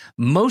I,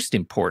 most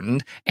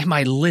important, am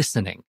I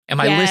listening? Am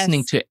I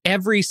listening to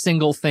every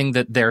single thing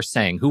that they're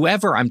saying,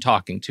 whoever I'm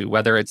talking to,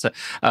 whether it's a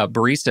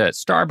barista at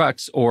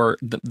Starbucks or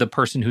the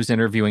person who's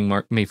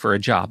interviewing me for a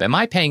job? Am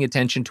I paying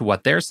attention to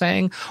what they're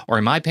saying, or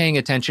am I paying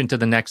attention to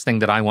the next thing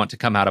that I want to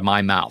come out of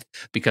my mouth?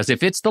 Because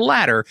if it's the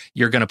latter,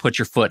 you're going to put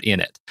your foot in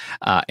it.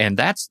 And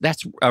that's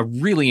a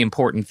really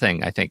important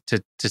thing, I think,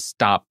 to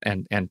stop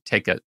and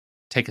take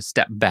a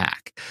step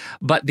back.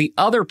 But the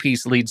other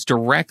piece leads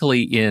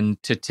directly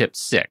into tip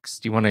 6.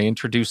 Do you want to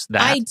introduce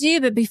that? I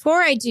do, but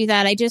before I do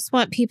that, I just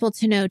want people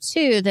to know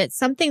too that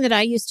something that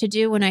I used to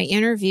do when I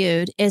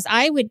interviewed is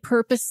I would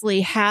purposely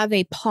have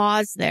a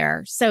pause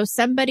there. So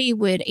somebody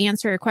would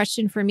answer a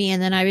question for me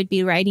and then I would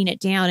be writing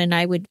it down and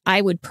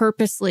I would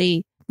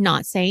purposely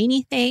not say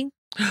anything.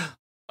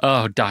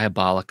 Oh,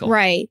 diabolical.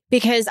 Right.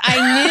 Because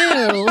I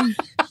knew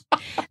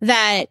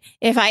that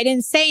if I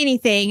didn't say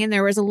anything and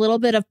there was a little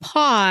bit of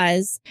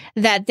pause,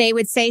 that they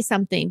would say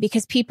something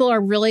because people are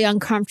really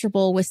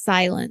uncomfortable with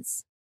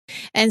silence.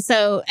 And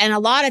a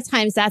lot of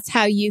times that's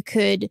how you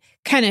could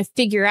kind of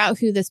figure out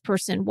who this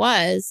person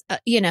was,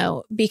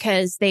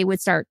 because they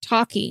would start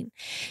talking.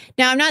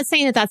 Now, I'm not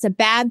saying that that's a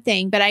bad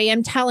thing, but I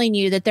am telling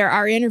you that there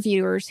are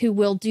interviewers who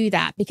will do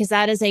that because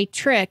that is a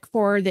trick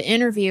for the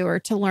interviewer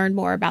to learn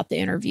more about the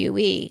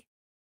interviewee.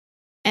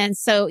 And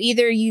so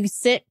either you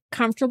sit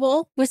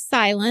comfortable with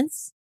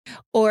silence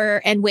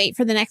and wait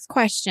for the next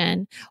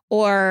question,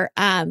 or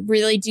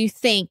really do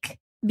think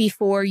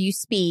before you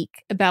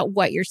speak about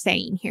what you're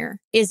saying here.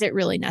 Is it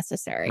really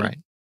necessary? Right.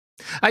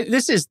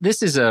 This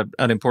is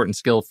an important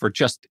skill for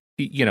just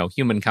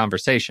human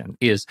conversation,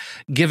 is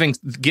giving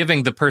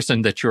the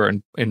person that you're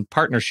in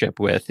partnership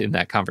with in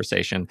that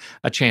conversation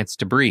a chance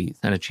to breathe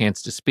and a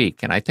chance to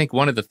speak. And I think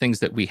one of the things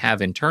that we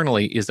have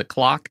internally is a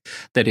clock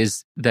that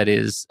is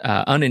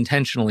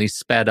unintentionally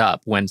sped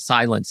up when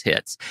silence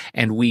hits,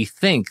 and we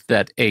think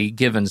that a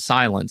given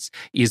silence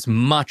is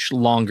much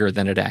longer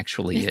than it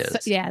actually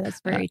is. Yeah,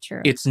 that's very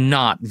true. It's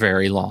not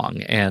very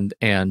long, and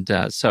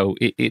so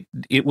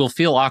it will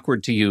feel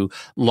awkward to you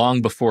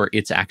long before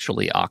it's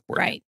actually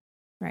awkward.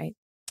 Right.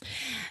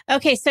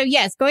 Okay. So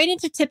yes, going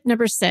into tip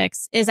number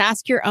 6 is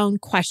ask your own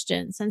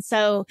questions. And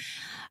so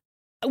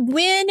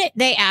when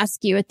they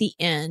ask you at the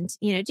end,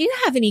 do you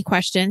have any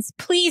questions?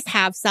 Please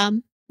have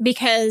some,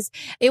 because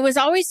it was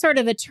always sort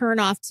of a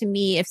turnoff to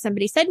me if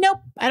somebody said, nope,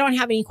 I don't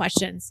have any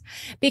questions,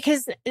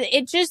 because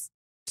it just,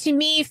 to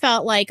me,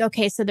 felt like,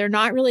 okay, so they're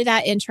not really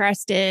that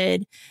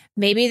interested.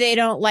 Maybe they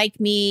don't like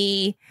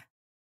me.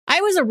 I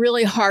was a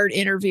really hard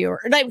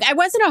interviewer. I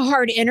wasn't a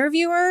hard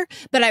interviewer,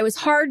 but I was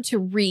hard to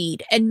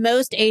read. And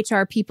most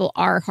HR people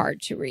are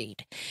hard to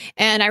read.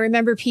 And I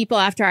remember people,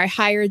 after I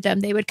hired them,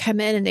 they would come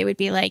in and they would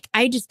be like,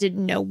 I just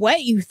didn't know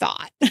what you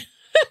thought.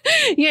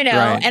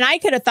 Right. And I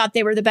could have thought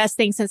they were the best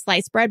thing since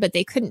sliced bread, but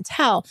they couldn't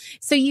tell.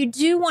 So you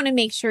do want to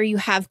make sure you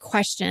have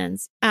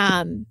questions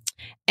and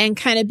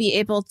kind of be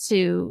able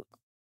to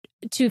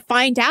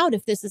find out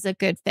if this is a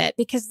good fit,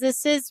 because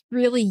this is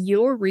really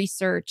your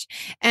research.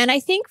 And I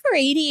think for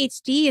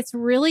ADHD, it's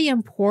really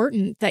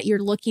important that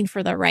you're looking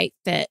for the right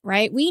fit,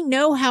 right? We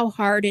know how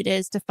hard it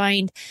is to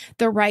find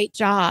the right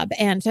job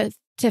and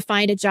to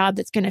find a job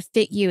that's going to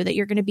fit you, that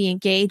you're going to be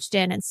engaged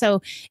in. And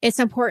so it's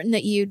important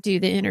that you do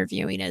the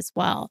interviewing as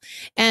well.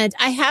 And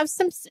I have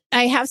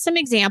some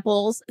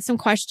examples, some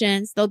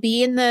questions. They'll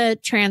be in the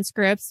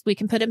transcripts. We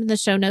can put them in the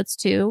show notes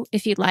too,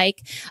 if you'd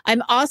like.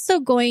 I'm also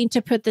going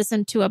to put this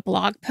into a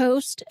blog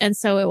post. And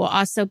so it will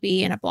also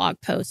be in a blog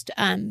post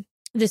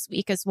this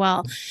week as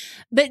well.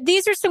 But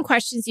these are some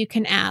questions you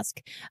can ask.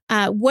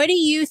 What do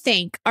you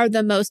think are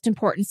the most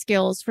important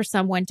skills for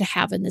someone to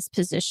have in this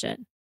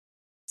position?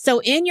 So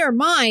in your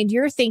mind,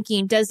 you're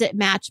thinking, does it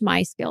match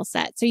my skill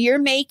set? So you're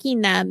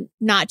making them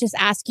not just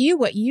ask you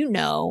what you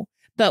know,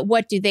 but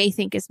what do they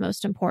think is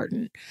most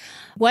important?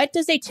 What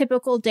does a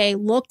typical day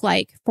look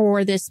like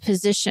for this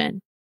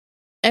position?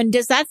 And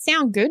does that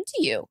sound good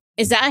to you?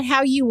 Is that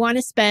how you want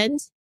to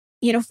spend,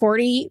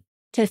 40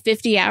 to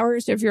 50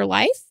 hours of your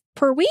life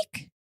per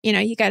week?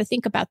 You got to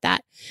think about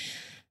that.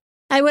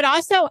 I would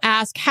also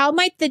ask, how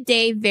might the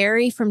day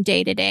vary from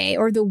day to day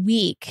or the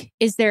week?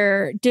 Is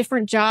there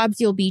different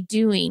jobs you'll be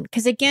doing?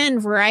 Because again,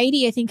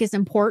 variety, I think, is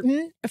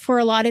important for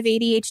a lot of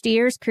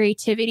ADHDers.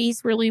 Creativity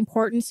is really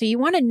important. So you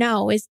want to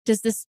know,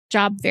 does this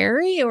job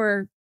vary,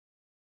 or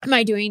am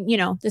I doing,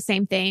 the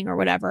same thing or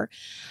whatever?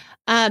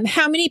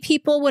 How many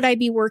people would I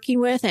be working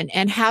with,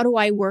 and how do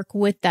I work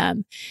with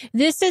them?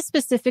 This is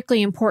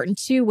specifically important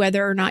too,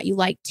 whether or not you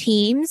like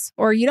teams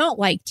or you don't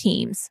like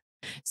teams.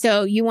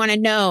 So you want to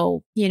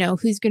know,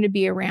 who's going to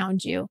be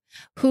around you.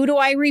 Who do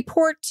I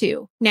report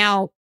to?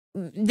 Now,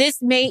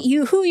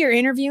 who you're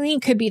interviewing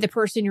could be the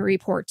person you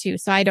report to.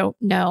 So I don't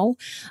know.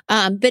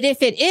 But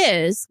if it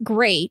is,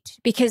 great,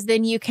 because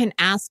then you can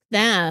ask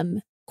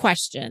them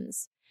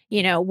questions.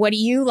 What do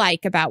you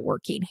like about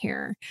working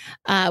here?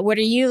 What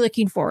are you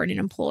looking for in an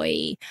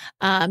employee?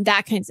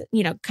 That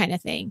kind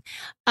of thing.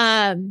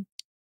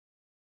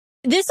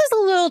 This is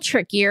a little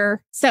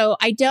trickier. So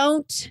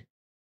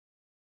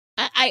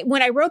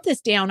when I wrote this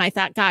down, I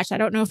thought, gosh, I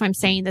don't know if I'm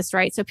saying this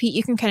right. So Pete,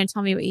 you can kind of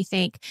tell me what you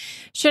think.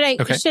 Should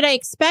I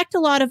expect a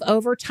lot of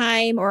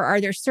overtime, or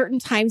are there certain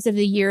times of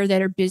the year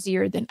that are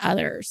busier than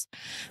others?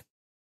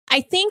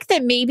 I think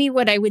that maybe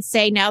what I would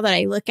say now that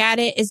I look at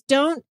it is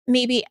don't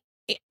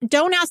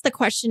ask the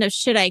question of,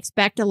 should I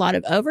expect a lot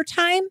of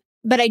overtime?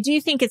 But I do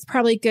think it's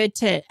probably good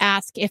to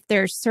ask if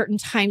there's certain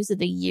times of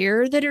the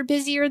year that are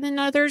busier than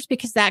others,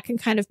 because that can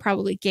kind of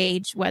probably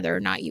gauge whether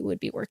or not you would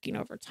be working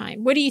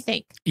overtime. What do you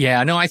think?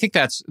 Yeah, no, I think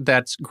that's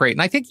great.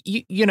 And I think,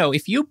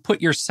 if you put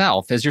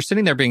yourself, as you're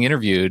sitting there being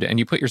interviewed, and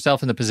you put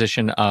yourself in the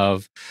position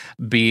of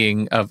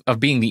being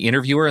the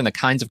interviewer and the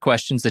kinds of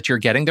questions that you're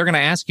getting, they're going to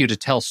ask you to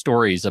tell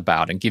stories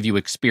about and give you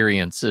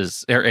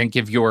experiences, and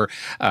give your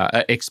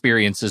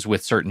experiences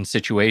with certain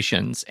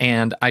situations.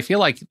 And I feel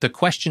like the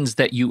questions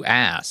that you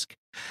ask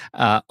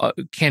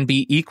can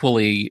be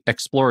equally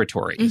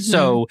exploratory. Mm-hmm.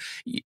 So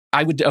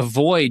I would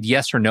avoid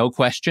yes or no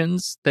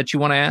questions that you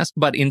want to ask,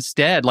 but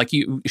instead,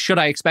 should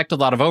I expect a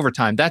lot of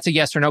overtime? That's a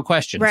yes or no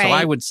question. Right. So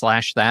I would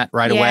slash that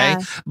right away.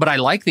 But I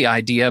like the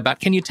idea about,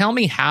 can you tell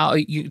me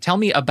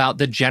about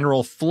the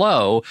general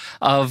flow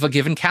of a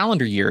given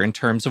calendar year in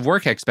terms of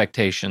work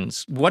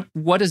expectations? What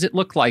does it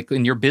look like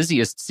in your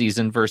busiest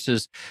season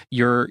versus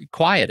your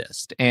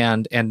quietest?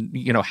 And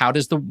how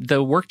does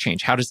the work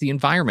change? How does the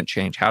environment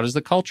change? How does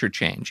the culture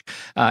change?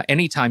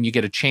 Anytime you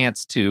get a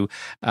chance to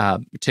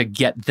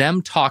get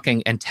them talking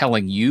talking and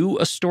telling you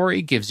a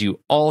story gives you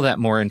all that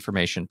more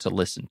information to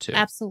listen to.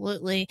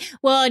 Absolutely.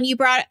 Well, and you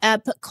brought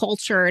up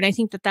culture, and I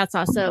think that that's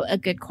also a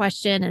good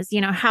question is,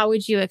 how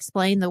would you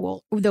explain the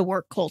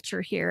work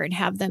culture here and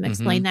have them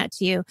explain that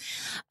to you?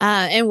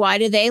 And why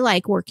do they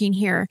like working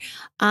here?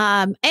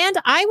 And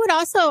I would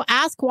also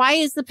ask, why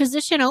is the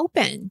position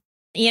open?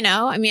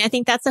 I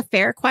think that's a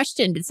fair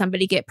question. Did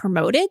somebody get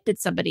promoted? Did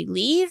somebody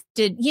leave?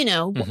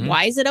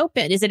 Why is it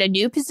open? Is it a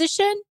new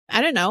position?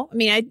 I don't know.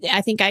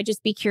 I think I'd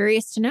just be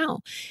curious to know,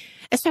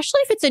 especially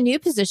if it's a new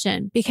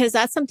position, because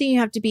that's something you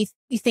have to be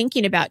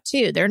thinking about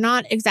too. They're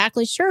not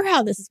exactly sure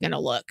how this is going to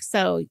look.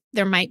 So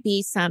there might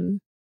be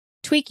some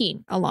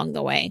tweaking along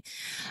the way.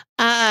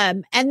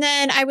 And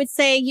then I would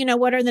say,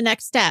 what are the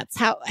next steps?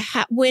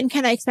 When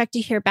can I expect to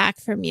hear back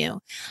from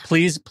you?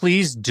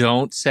 Please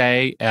don't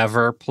say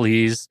ever.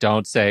 Please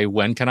don't say,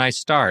 when can I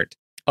start?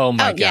 Oh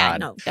my God. Yeah,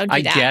 no, don't do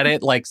I that. get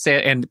it.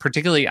 And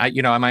particularly,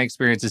 my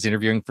experience is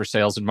interviewing for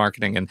sales and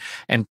marketing.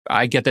 And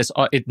I get this,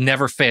 it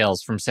never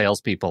fails from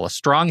salespeople. A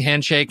strong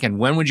handshake. And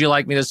when would you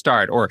like me to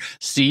start? Or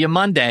see you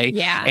Monday.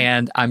 Yeah.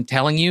 And I'm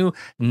telling you,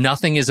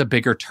 nothing is a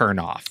bigger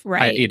turnoff.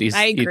 Right.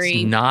 I agree.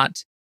 It's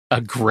not a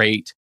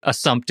great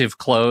assumptive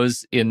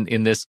close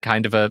in this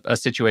kind of a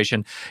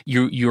situation.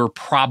 You're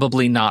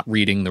probably not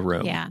reading the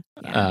room. Yeah.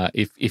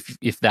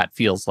 If that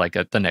feels like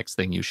the next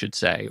thing you should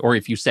say, or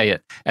if you say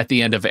it at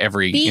the end of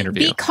every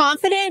interview. Be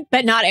confident,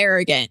 but not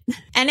arrogant.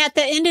 And at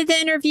the end of the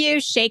interview,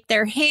 shake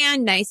their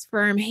hand, nice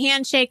firm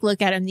handshake,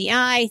 look at them in the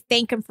eye,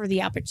 thank them for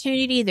the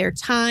opportunity, their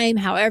time,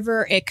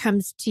 however it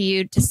comes to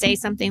you to say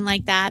something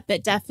like that,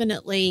 but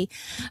definitely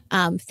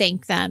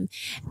thank them.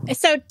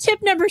 So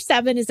tip number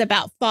 7 is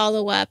about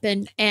follow-up.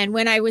 And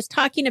when I was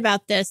talking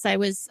about this, I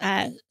was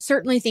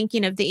certainly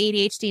thinking of the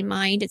ADHD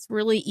mind. It's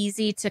really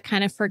easy to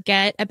kind of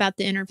forget about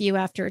the interview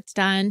after it's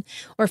done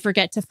or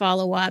forget to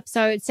follow up.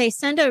 So I would say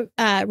send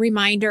a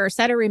reminder or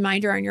set a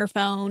reminder on your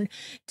phone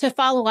to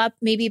follow up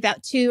maybe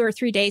about 2 or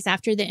 3 days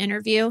after the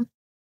interview.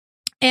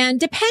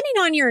 And depending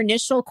on your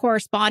initial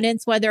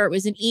correspondence, whether it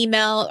was an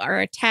email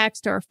or a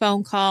text or a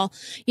phone call,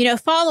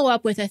 follow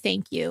up with a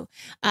thank you.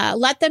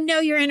 Let them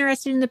know you're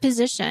interested in the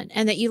position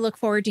and that you look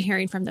forward to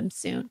hearing from them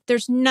soon.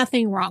 There's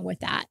nothing wrong with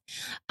that.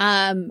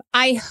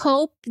 I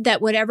hope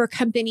that whatever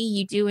company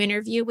you do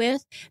interview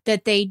with,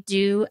 that they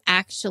do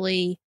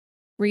actually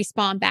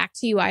respond back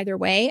to you either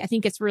way. I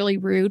think it's really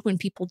rude when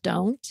people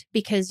don't,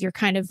 because you're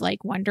kind of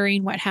like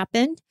wondering what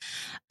happened.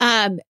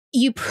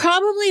 You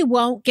probably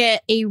won't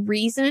get a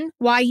reason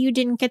why you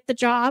didn't get the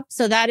job.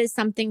 So that is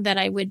something that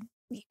I would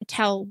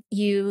tell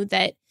you,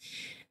 that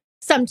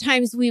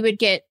sometimes we would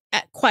get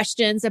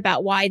questions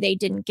about why they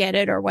didn't get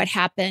it or what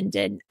happened.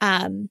 And,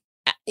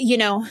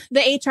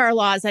 the HR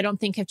laws, I don't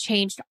think have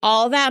changed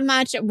all that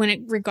much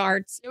in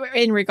regards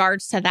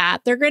to that.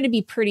 They're going to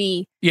be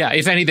pretty. Yeah.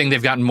 If anything,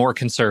 they've gotten more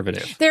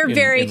conservative. They're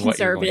very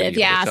conservative.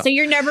 Yeah. So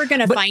you're never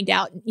going to find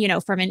out,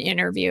 from an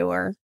interview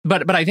or.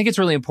 But I think it's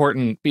really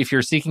important, if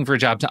you're seeking for a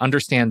job, to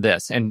understand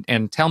this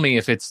and tell me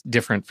if it's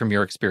different from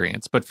your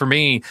experience. But for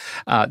me,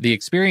 the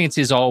experience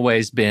has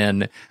always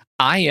been,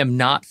 I am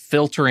not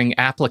filtering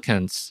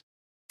applicants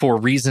for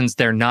reasons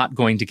they're not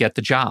going to get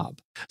the job.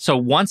 So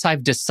once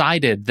I've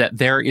decided that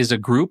there is a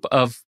group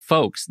of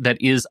folks that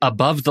is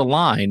above the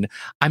line,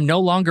 I'm no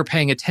longer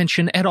paying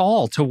attention at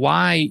all to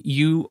why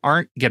you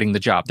aren't getting the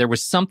job. There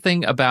was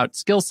something about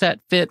skill set,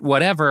 fit,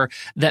 whatever,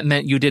 that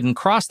meant you didn't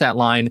cross that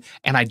line,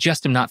 and I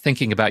just am not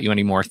thinking about you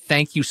anymore.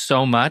 Thank you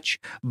so much,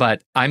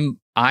 but I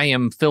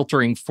am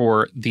filtering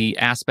for the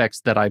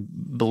aspects that I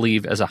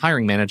believe as a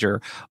hiring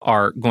manager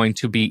are going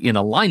to be in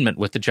alignment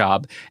with the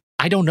job.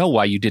 I don't know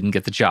why you didn't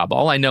get the job.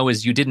 All I know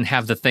is you didn't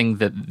have the thing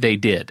that they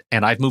did,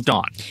 and I've moved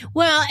on.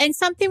 Well, and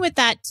something with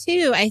that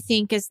too, I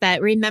think, is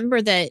that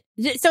remember that,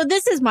 so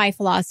this is my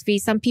philosophy.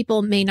 Some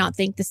people may not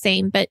think the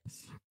same, but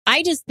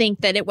I just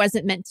think that it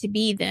wasn't meant to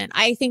be then.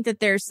 I think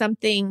that there's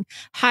something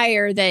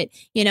higher that,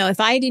 if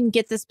I didn't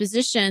get this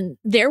position,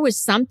 there was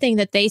something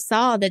that they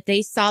saw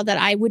that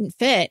I wouldn't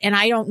fit. And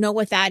I don't know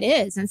what that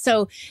is. And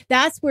so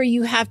that's where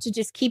you have to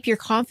just keep your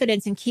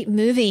confidence and keep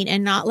moving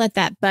and not let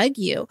that bug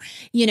you.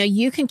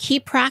 You can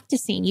keep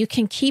practicing. You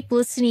can keep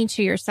listening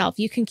to yourself.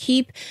 You can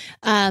keep,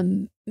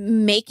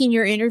 making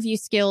your interview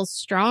skills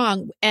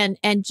strong, and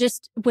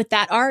just with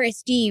that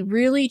RSD,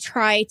 really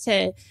try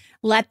to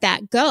let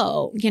that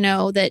go,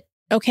 that,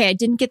 okay, I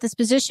didn't get this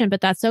position, but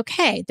that's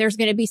okay. There's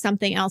going to be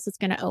something else that's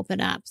going to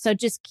open up. So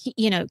just,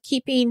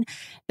 keeping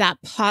that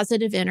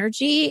positive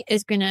energy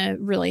is going to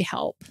really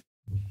help.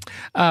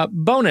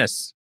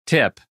 Bonus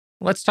tip.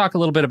 Let's talk a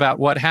little bit about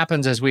what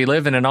happens as we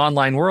live in an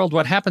online world.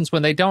 What happens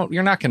when they don't?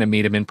 You're not going to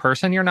meet them in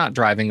person. You're not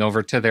driving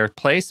over to their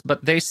place,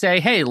 but they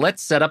say, hey,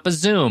 let's set up a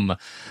Zoom.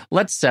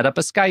 Let's set up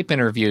a Skype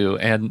interview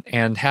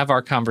and have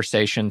our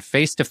conversation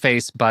face to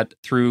face, but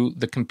through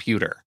the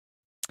computer.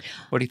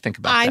 What do you think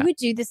about that? I would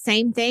do the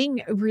same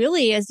thing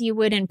really as you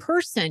would in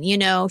person,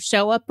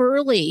 show up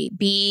early,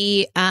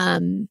 be,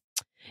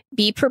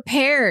 be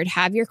prepared,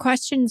 have your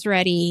questions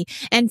ready.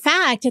 In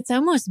fact, it's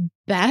almost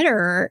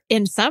better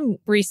in some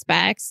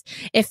respects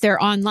if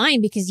they're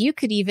online, because you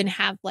could even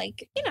have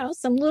like,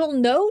 some little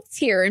notes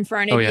here in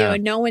front of you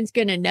and no one's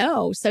going to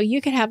know. So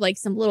you could have like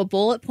some little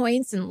bullet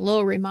points and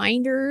little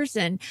reminders.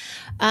 And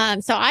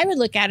so I would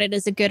look at it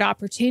as a good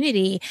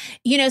opportunity.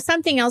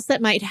 Something else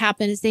that might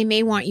happen is they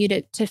may want you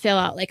to fill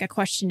out like a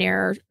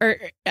questionnaire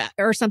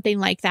or something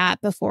like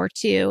that before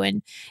too.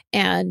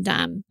 And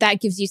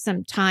that gives you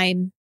some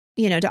time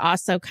to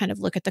also kind of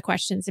look at the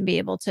questions and be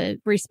able to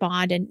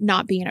respond and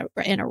not be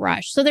in a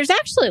rush. So there's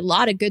actually a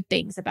lot of good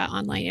things about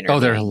online interviewing. Oh,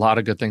 there are a lot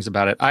of good things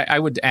about it. I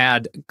would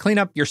add, clean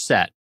up your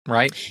set,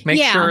 right?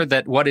 Make sure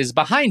that what is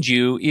behind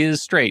you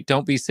is straight.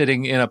 Don't be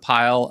sitting in a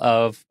pile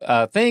of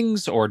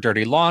things or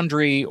dirty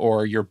laundry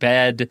or your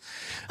bed.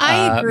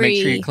 I agree.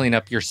 Make sure you clean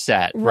up your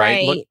set,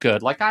 right? Look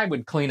good. Like I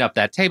would clean up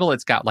that table.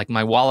 It's got like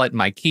my wallet,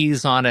 my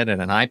keys on it,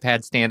 and an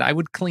iPad stand. I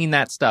would clean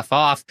that stuff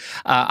off.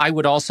 I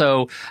would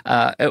also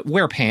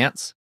wear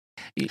pants.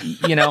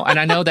 And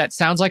I know that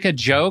sounds like a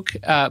joke,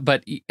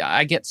 but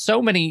I get so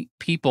many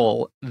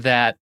people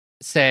that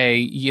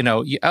say,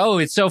 oh,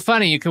 it's so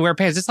funny you can wear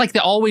pants. It's like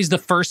always the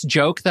first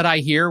joke that I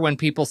hear when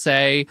people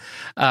say,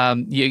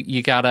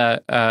 you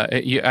gotta,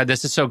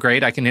 this is so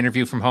great. I can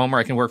interview from home or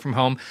I can work from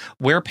home.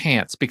 Wear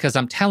pants, because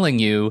I'm telling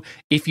you,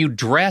 if you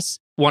dress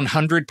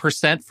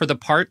 100% for the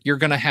part, you're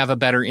going to have a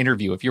better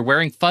interview. If you're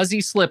wearing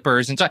fuzzy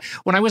slippers. And so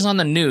when I was on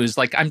the news,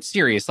 like, I'm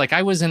serious, like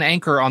I was an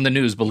anchor on the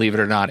news, believe it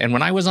or not. And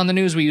when I was on the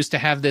news, we used to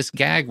have this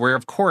gag where,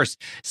 of course,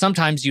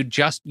 sometimes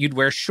you'd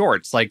wear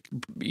shorts, like,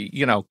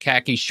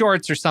 khaki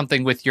shorts or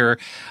something with your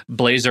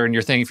blazer and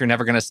your thing if you're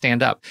never going to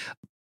stand up.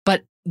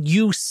 But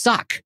you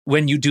suck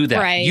when you do that.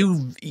 Right.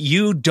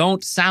 You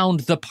don't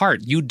sound the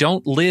part. You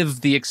don't live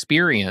the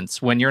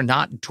experience when you're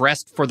not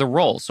dressed for the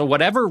role. So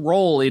whatever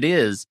role it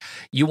is,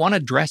 you want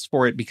to dress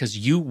for it because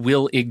you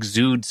will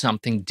exude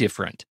something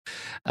different.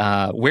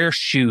 Wear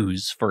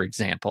shoes, for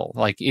example.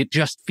 Like it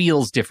just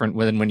feels different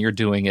when you're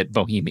doing it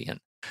bohemian.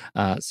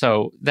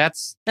 So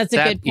that's a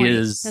good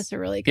point. That's a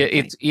really good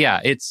point.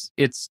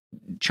 It's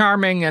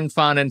charming and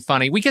fun and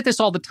funny. We get this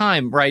all the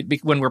time, right?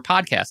 When we're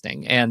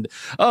podcasting, and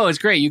it's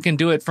great. You can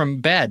do it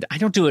from bed. I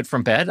don't do it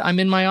from bed. I'm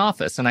in my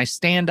office and I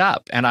stand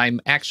up and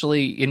I'm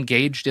actually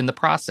engaged in the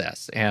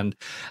process. And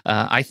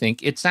I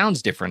think it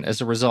sounds different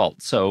as a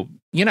result. So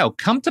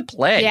come to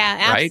play. Yeah,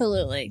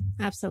 absolutely,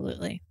 right?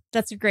 Absolutely.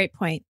 That's a great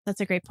point.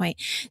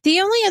 The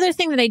only other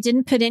thing that I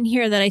didn't put in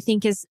here that I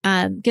think is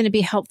going to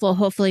be helpful,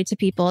 hopefully, to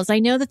people is I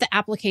know that the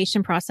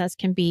application process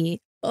can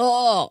be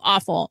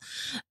awful.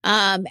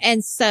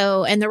 And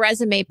the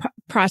resume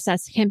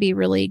process can be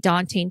really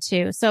daunting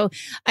too. So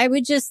I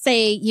would just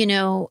say,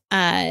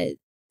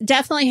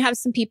 definitely have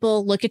some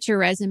people look at your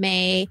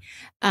resume,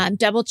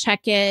 double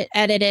check it,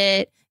 edit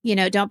it.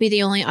 Don't be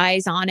the only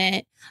eyes on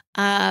it.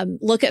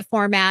 Look at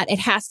format. It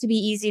has to be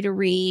easy to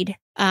read.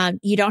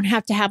 You don't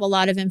have to have a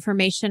lot of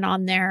information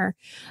on there.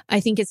 I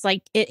think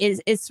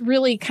it's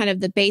really kind of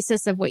the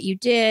basis of what you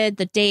did,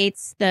 the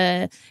dates,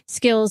 the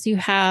skills you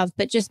have,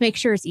 but just make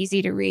sure it's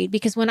easy to read.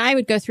 Because when I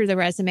would go through the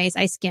resumes,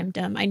 I skimmed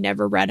them. I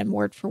never read them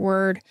word for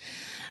word.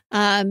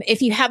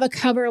 If you have a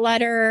cover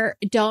letter,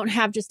 don't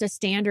have just a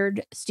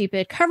standard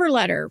stupid cover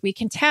letter. We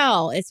can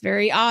tell it's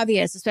very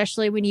obvious,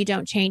 especially when you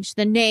don't change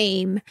the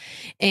name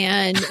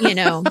and,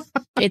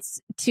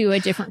 it's to a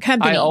different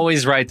company. I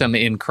always write them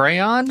in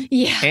crayon.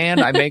 Yeah.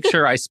 And I make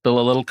sure I spill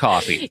a little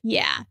coffee.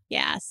 Yeah.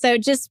 So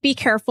just be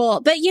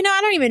careful. But,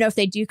 I don't even know if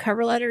they do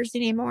cover letters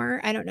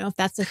anymore. I don't know if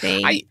that's a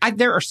thing.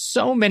 There are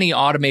so many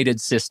automated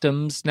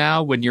systems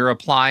now when you're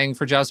applying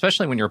for jobs,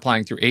 especially when you're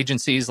applying through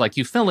agencies. Like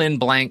you fill in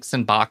blanks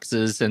and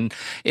boxes and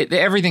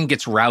everything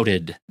gets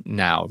routed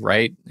now,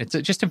 right? It's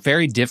just a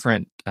very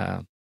different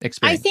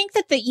experience. I think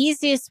that the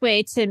easiest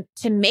way to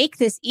make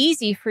this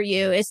easy for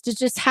you is to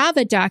just have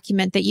a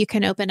document that you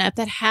can open up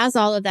that has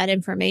all of that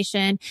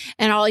information,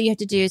 and all you have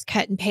to do is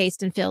cut and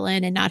paste and fill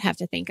in and not have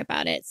to think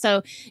about it.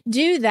 So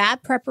do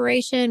that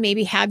preparation,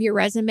 maybe have your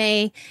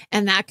resume,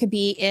 and that could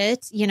be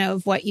it,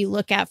 of what you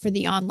look at for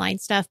the online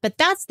stuff. But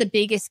that's the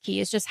biggest key,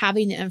 is just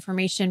having the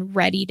information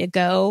ready to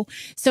go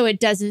so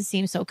it doesn't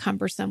seem so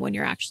cumbersome when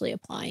you're actually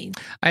applying.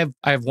 I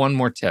have one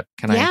more tip.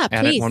 Can I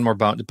add it? One more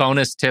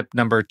bonus tip,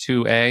 number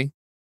 2A.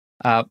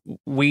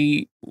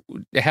 We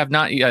have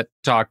not yet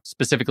talked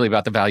specifically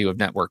about the value of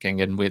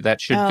networking, and that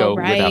should go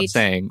without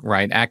saying,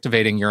 right?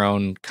 Activating your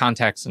own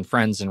contacts and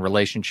friends and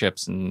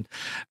relationships and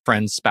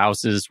friends,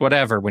 spouses,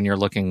 whatever, when you're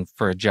looking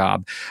for a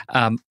job.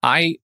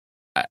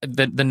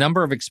 The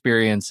number of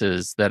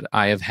experiences that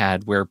I have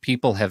had where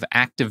people have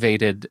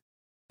activated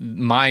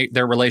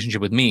their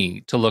relationship with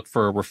me to look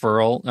for a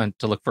referral and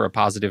to look for a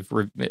positive,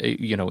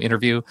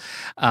 interview,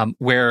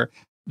 where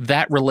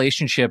that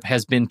relationship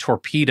has been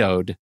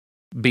torpedoed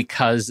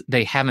because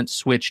they haven't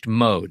switched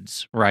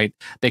modes, right?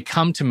 They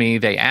come to me,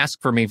 they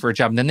ask for me for a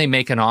job, and then they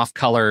make an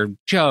off-color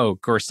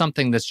joke or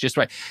something that's just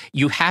right.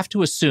 You have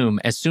to assume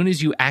as soon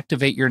as you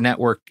activate your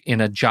network in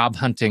a job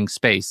hunting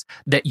space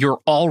that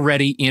you're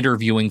already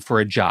interviewing for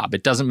a job.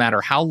 It doesn't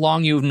matter how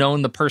long you've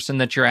known the person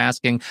that you're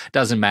asking,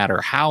 doesn't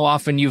matter how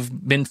often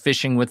you've been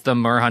fishing with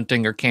them or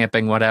hunting or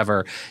camping,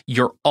 whatever.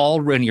 You're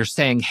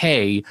saying,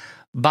 hey,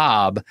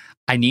 Bob,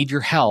 I need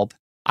your help.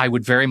 I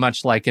would very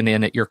much like an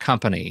in at your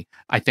company.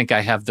 I think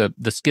I have the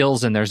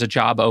skills and there's a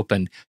job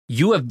open.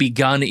 You have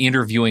begun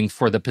interviewing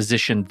for the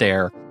position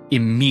there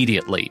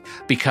immediately.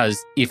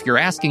 Because if you're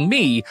asking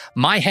me,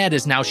 my head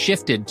is now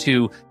shifted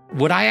to,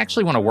 would I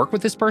actually want to work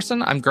with this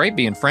person? I'm great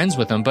being friends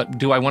with them, but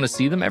do I want to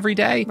see them every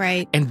day?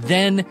 Right. And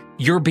then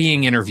you're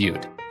being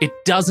interviewed. It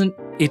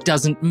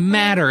doesn't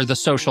matter the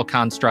social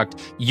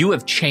construct. You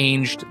have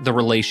changed the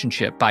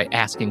relationship by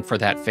asking for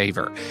that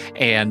favor.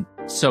 And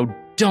so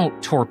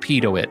don't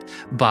torpedo it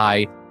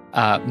by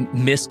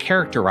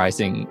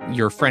mischaracterizing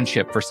your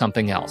friendship for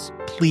something else.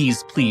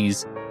 Please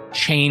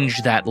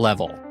change that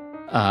level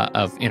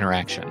of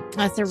interaction.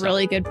 That's a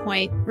really good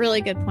point.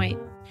 Really good point.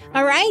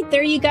 All right,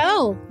 there you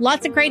go.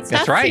 Lots of great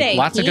stuff today. That's right. Today,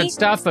 Lots Pete. of good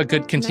stuff. A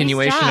good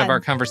continuation Nice of our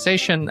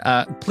conversation.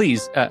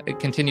 Please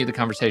continue the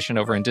conversation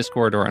over in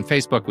Discord or on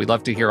Facebook. We'd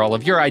love to hear all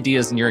of your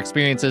ideas and your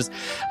experiences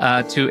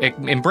to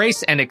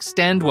embrace and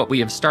extend what we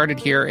have started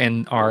here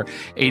in our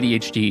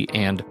ADHD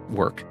and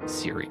work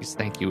series.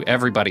 Thank you,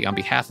 everybody. On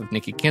behalf of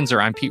Nikki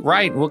Kinzer, I'm Pete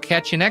Wright. We'll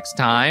catch you next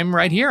time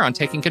right here on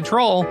Taking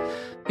Control,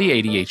 the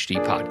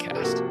ADHD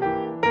podcast.